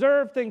watch or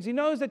observe things. He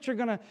knows that you're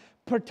going to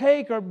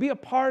partake or be a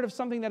part of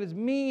something that is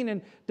mean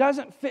and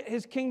doesn't fit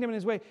His kingdom and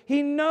His way.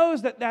 He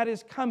knows that that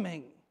is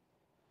coming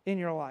in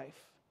your life.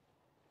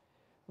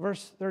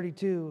 Verse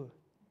 32,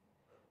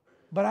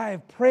 but I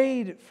have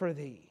prayed for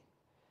thee,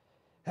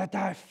 that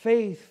thy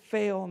faith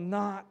fail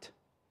not.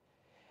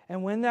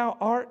 And when thou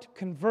art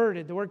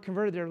converted, the word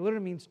converted there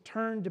literally means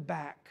turned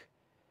back.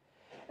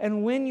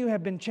 And when you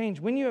have been changed,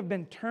 when you have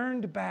been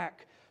turned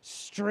back,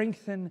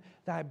 strengthen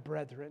thy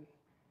brethren.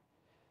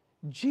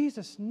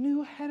 Jesus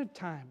knew ahead of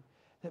time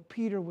that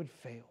Peter would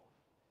fail.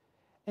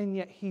 And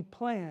yet He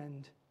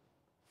planned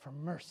for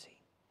mercy.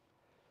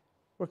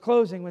 We're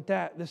closing with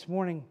that this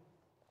morning,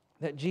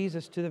 that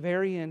Jesus to the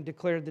very end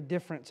declared the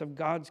difference of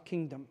God's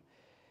kingdom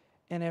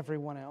and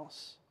everyone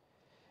else.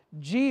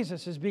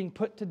 Jesus is being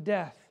put to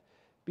death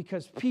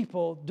because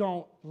people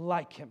don't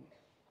like Him.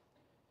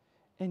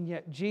 And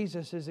yet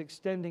Jesus is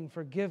extending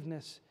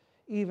forgiveness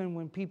even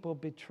when people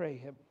betray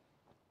Him.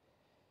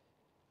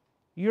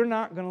 You're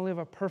not going to live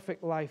a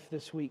perfect life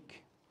this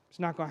week. It's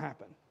not going to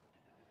happen.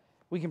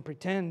 We can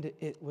pretend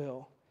it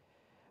will.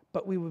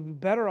 But we would be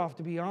better off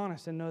to be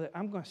honest and know that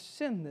I'm going to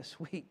sin this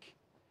week.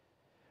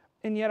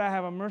 And yet I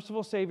have a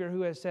merciful Savior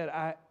who has said,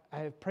 I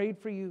have prayed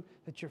for you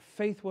that your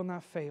faith will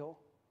not fail.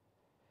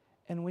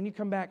 And when you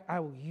come back, I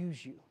will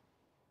use you.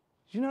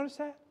 Did you notice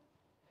that?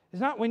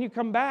 It's not when you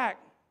come back,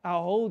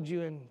 I'll hold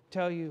you and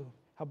tell you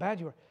how bad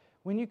you are.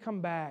 When you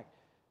come back,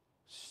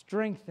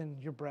 strengthen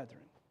your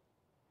brethren.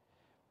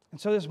 And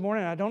so this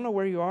morning, I don't know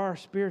where you are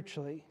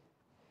spiritually.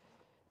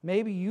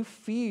 Maybe you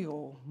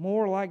feel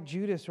more like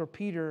Judas or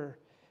Peter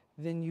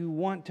than you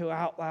want to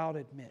out loud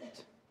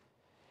admit.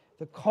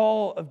 The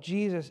call of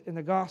Jesus in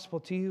the gospel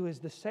to you is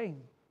the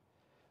same.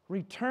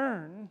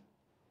 Return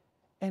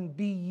and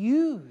be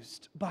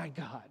used by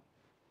God.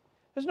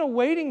 There's no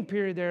waiting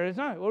period there. It's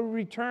not, well,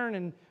 return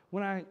and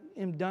when I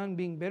am done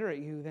being bitter at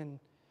you, then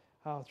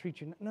I'll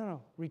treat you.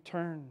 No.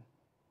 Return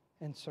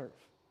and serve.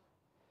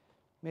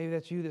 Maybe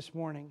that's you this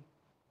morning.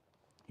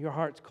 Your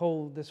heart's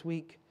cold this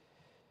week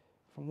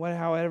from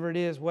whatever it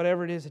is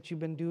that you've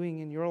been doing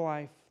in your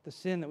life, the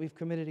sin that we've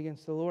committed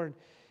against the Lord.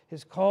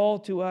 His call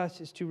to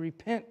us is to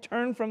repent,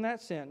 turn from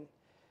that sin,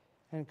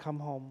 and come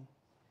home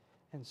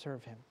and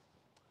serve Him.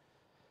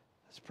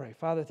 Let's pray.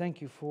 Father,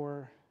 thank you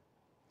for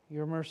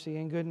your mercy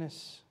and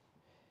goodness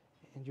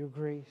and your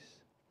grace.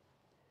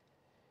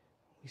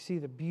 We see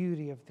the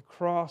beauty of the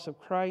cross of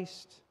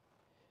Christ,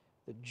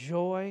 the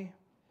joy,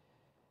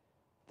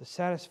 the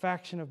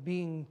satisfaction of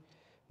being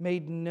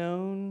made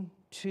known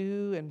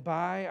to and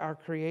by our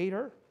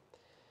Creator.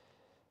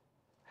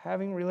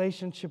 Having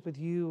relationship with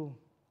you,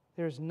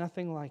 there's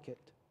nothing like it.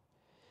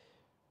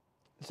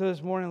 So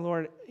this morning,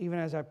 Lord, even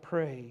as I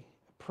pray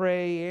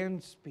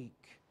and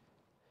speak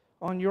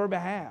on your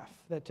behalf,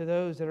 that to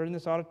those that are in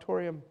this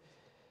auditorium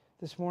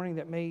this morning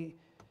that may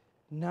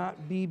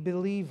not be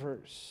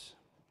believers,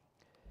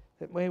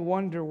 that may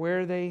wonder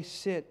where they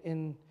sit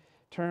in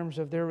terms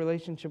of their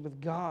relationship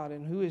with God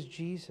and who is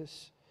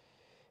Jesus,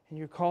 and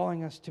you're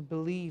calling us to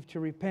believe, to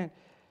repent.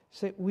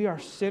 Say, we are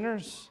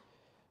sinners,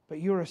 but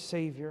you're a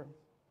Savior.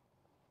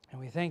 And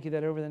we thank you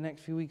that over the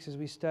next few weeks as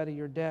we study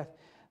your death,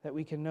 that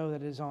we can know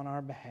that it is on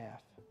our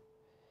behalf.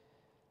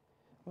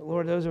 But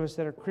Lord, those of us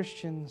that are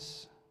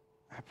Christians,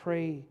 I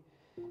pray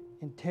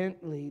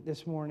intently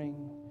this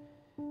morning,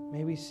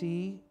 may we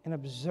see and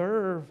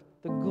observe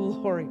the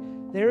glory.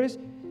 There is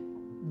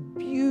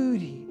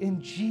beauty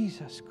in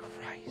Jesus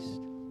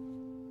Christ.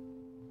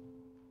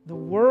 The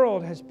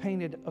world has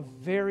painted a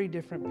very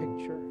different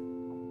picture.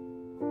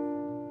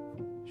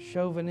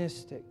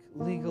 Chauvinistic,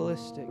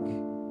 legalistic,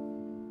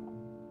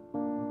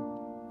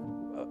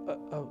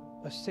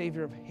 a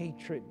savior of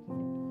hatred,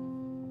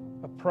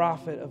 a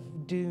prophet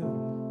of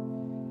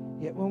doom.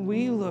 Yet when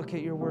we look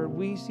at your word,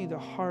 we see the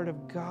heart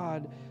of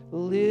God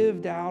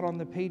lived out on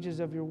the pages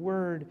of your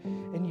word.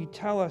 And you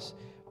tell us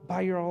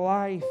by your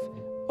life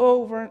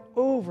over and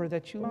over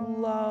that you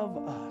love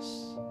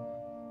us.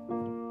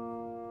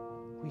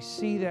 We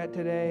see that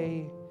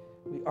today.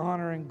 We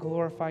honor and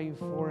glorify you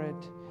for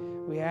it.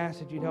 We ask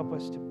that you'd help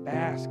us to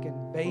bask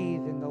and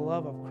bathe in the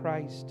love of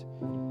Christ,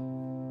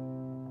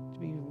 to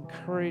be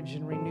encouraged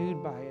and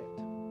renewed by it.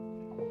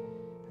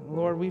 And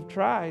Lord, we've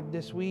tried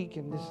this week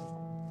and this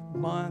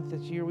month,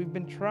 this year, we've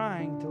been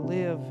trying to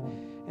live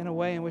in a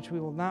way in which we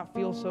will not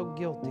feel so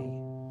guilty,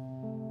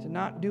 to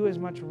not do as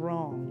much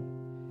wrong.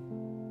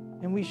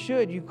 And we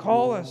should. You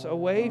call us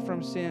away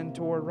from sin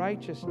toward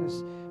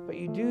righteousness, but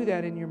you do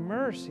that in your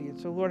mercy. And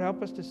so, Lord,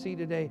 help us to see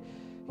today,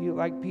 you,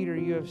 like Peter,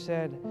 you have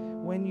said,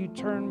 when you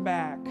turn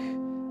back,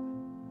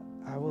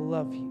 I will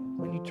love you.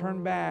 When you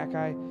turn back,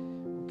 I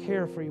will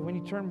care for you. When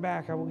you turn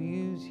back, I will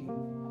use you.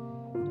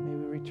 May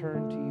we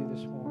return to you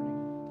this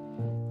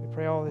morning. We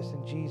pray all this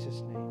in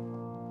Jesus' name.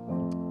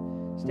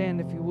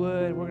 Stand if you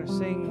would. We're going to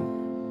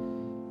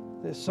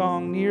sing this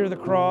song, Near the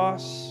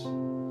Cross.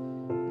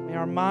 May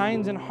our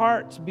minds and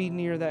hearts be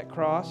near that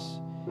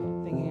cross,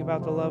 thinking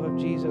about the love of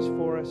Jesus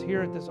for us.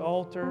 Here at this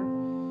altar,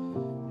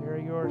 there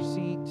are your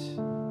seats.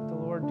 Let the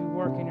Lord do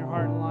work in your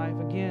heart and life.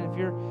 Again, if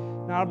you're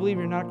not a believer,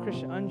 you're not a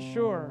Christian,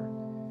 unsure,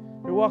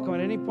 you're welcome at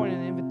any point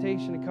in the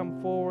invitation to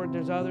come forward.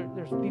 There's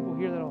people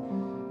here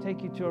that'll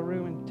take you to a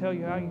room and tell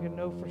you how you can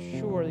know for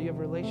sure that you have a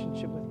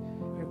relationship with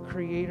your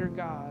Creator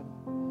God.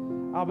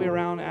 I'll be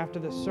around after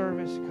the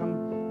service.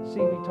 Come see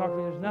me, talk to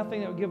me. There's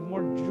nothing that would give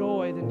more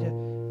joy than to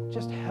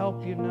just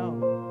help you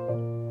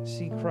know,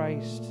 see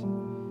Christ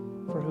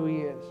for who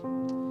He is.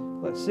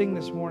 Let's sing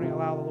this morning.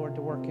 Allow the Lord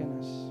to work in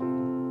us.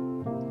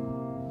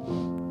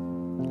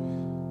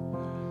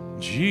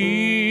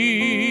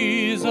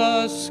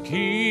 Jesus,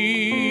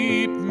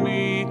 keep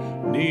me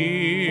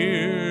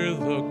near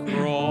the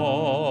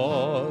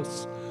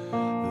cross.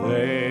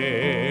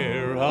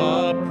 There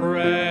a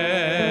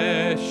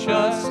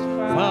precious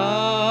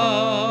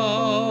fountain,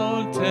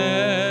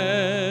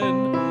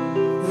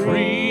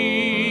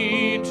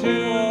 free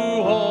to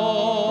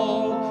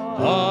all,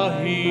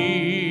 a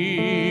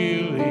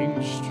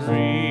healing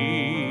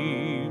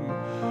stream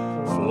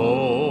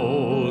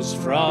flows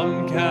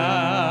from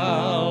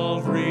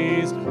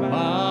Calvary's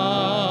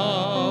mountain.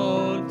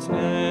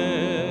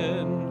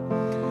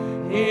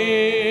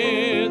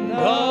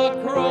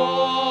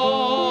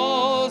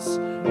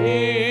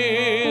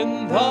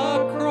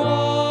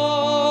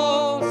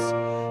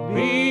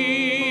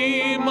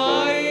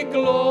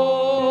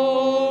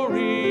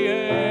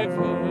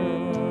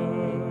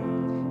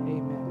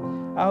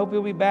 I hope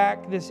you'll be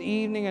back this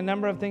evening. A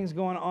number of things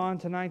going on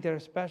tonight that are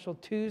special.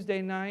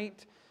 Tuesday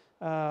night,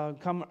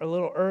 come a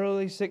little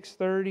early,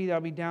 6:30.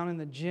 I'll be down in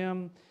the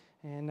gym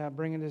and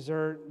bring a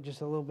dessert, just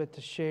a little bit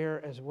to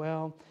share as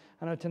well.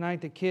 I know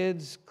tonight the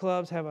kids'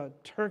 clubs have a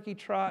turkey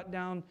trot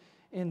down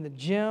in the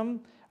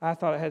gym. I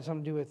thought it had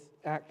something to do with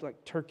act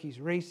like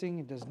turkeys racing.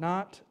 It does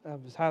not. I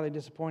was highly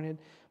disappointed.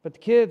 But the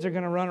kids are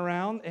going to run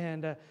around,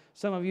 and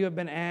some of you have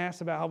been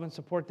asked about helping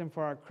support them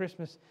for our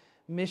Christmas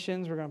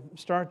missions. We're going to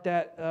start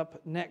that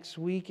up next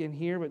week in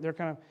here, but they're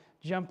kind of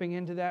jumping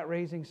into that,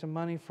 raising some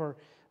money for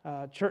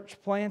church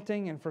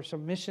planting and for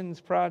some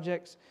missions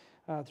projects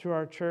through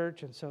our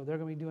church, and so they're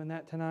going to be doing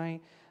that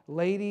tonight.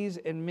 Ladies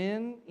and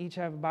men each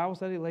have a Bible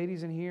study.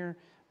 Ladies in here,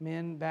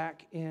 men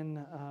back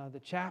in the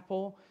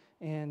chapel,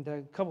 and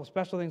a couple of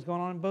special things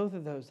going on in both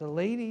of those. The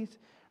ladies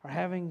are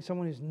having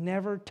someone who's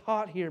never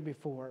taught here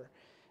before,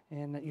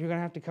 and you're going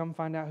to have to come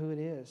find out who it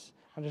is.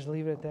 I'll just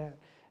leave it at that.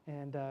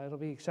 And it'll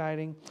be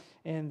exciting.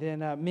 And then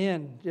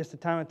men, just a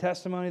time of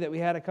testimony that we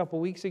had a couple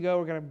weeks ago.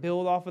 We're going to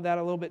build off of that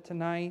a little bit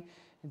tonight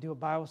and do a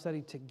Bible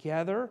study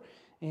together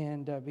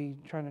and be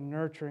trying to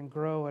nurture and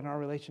grow in our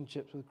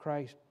relationships with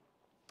Christ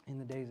in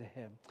the days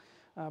ahead.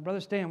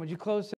 Brother Stan, would you close?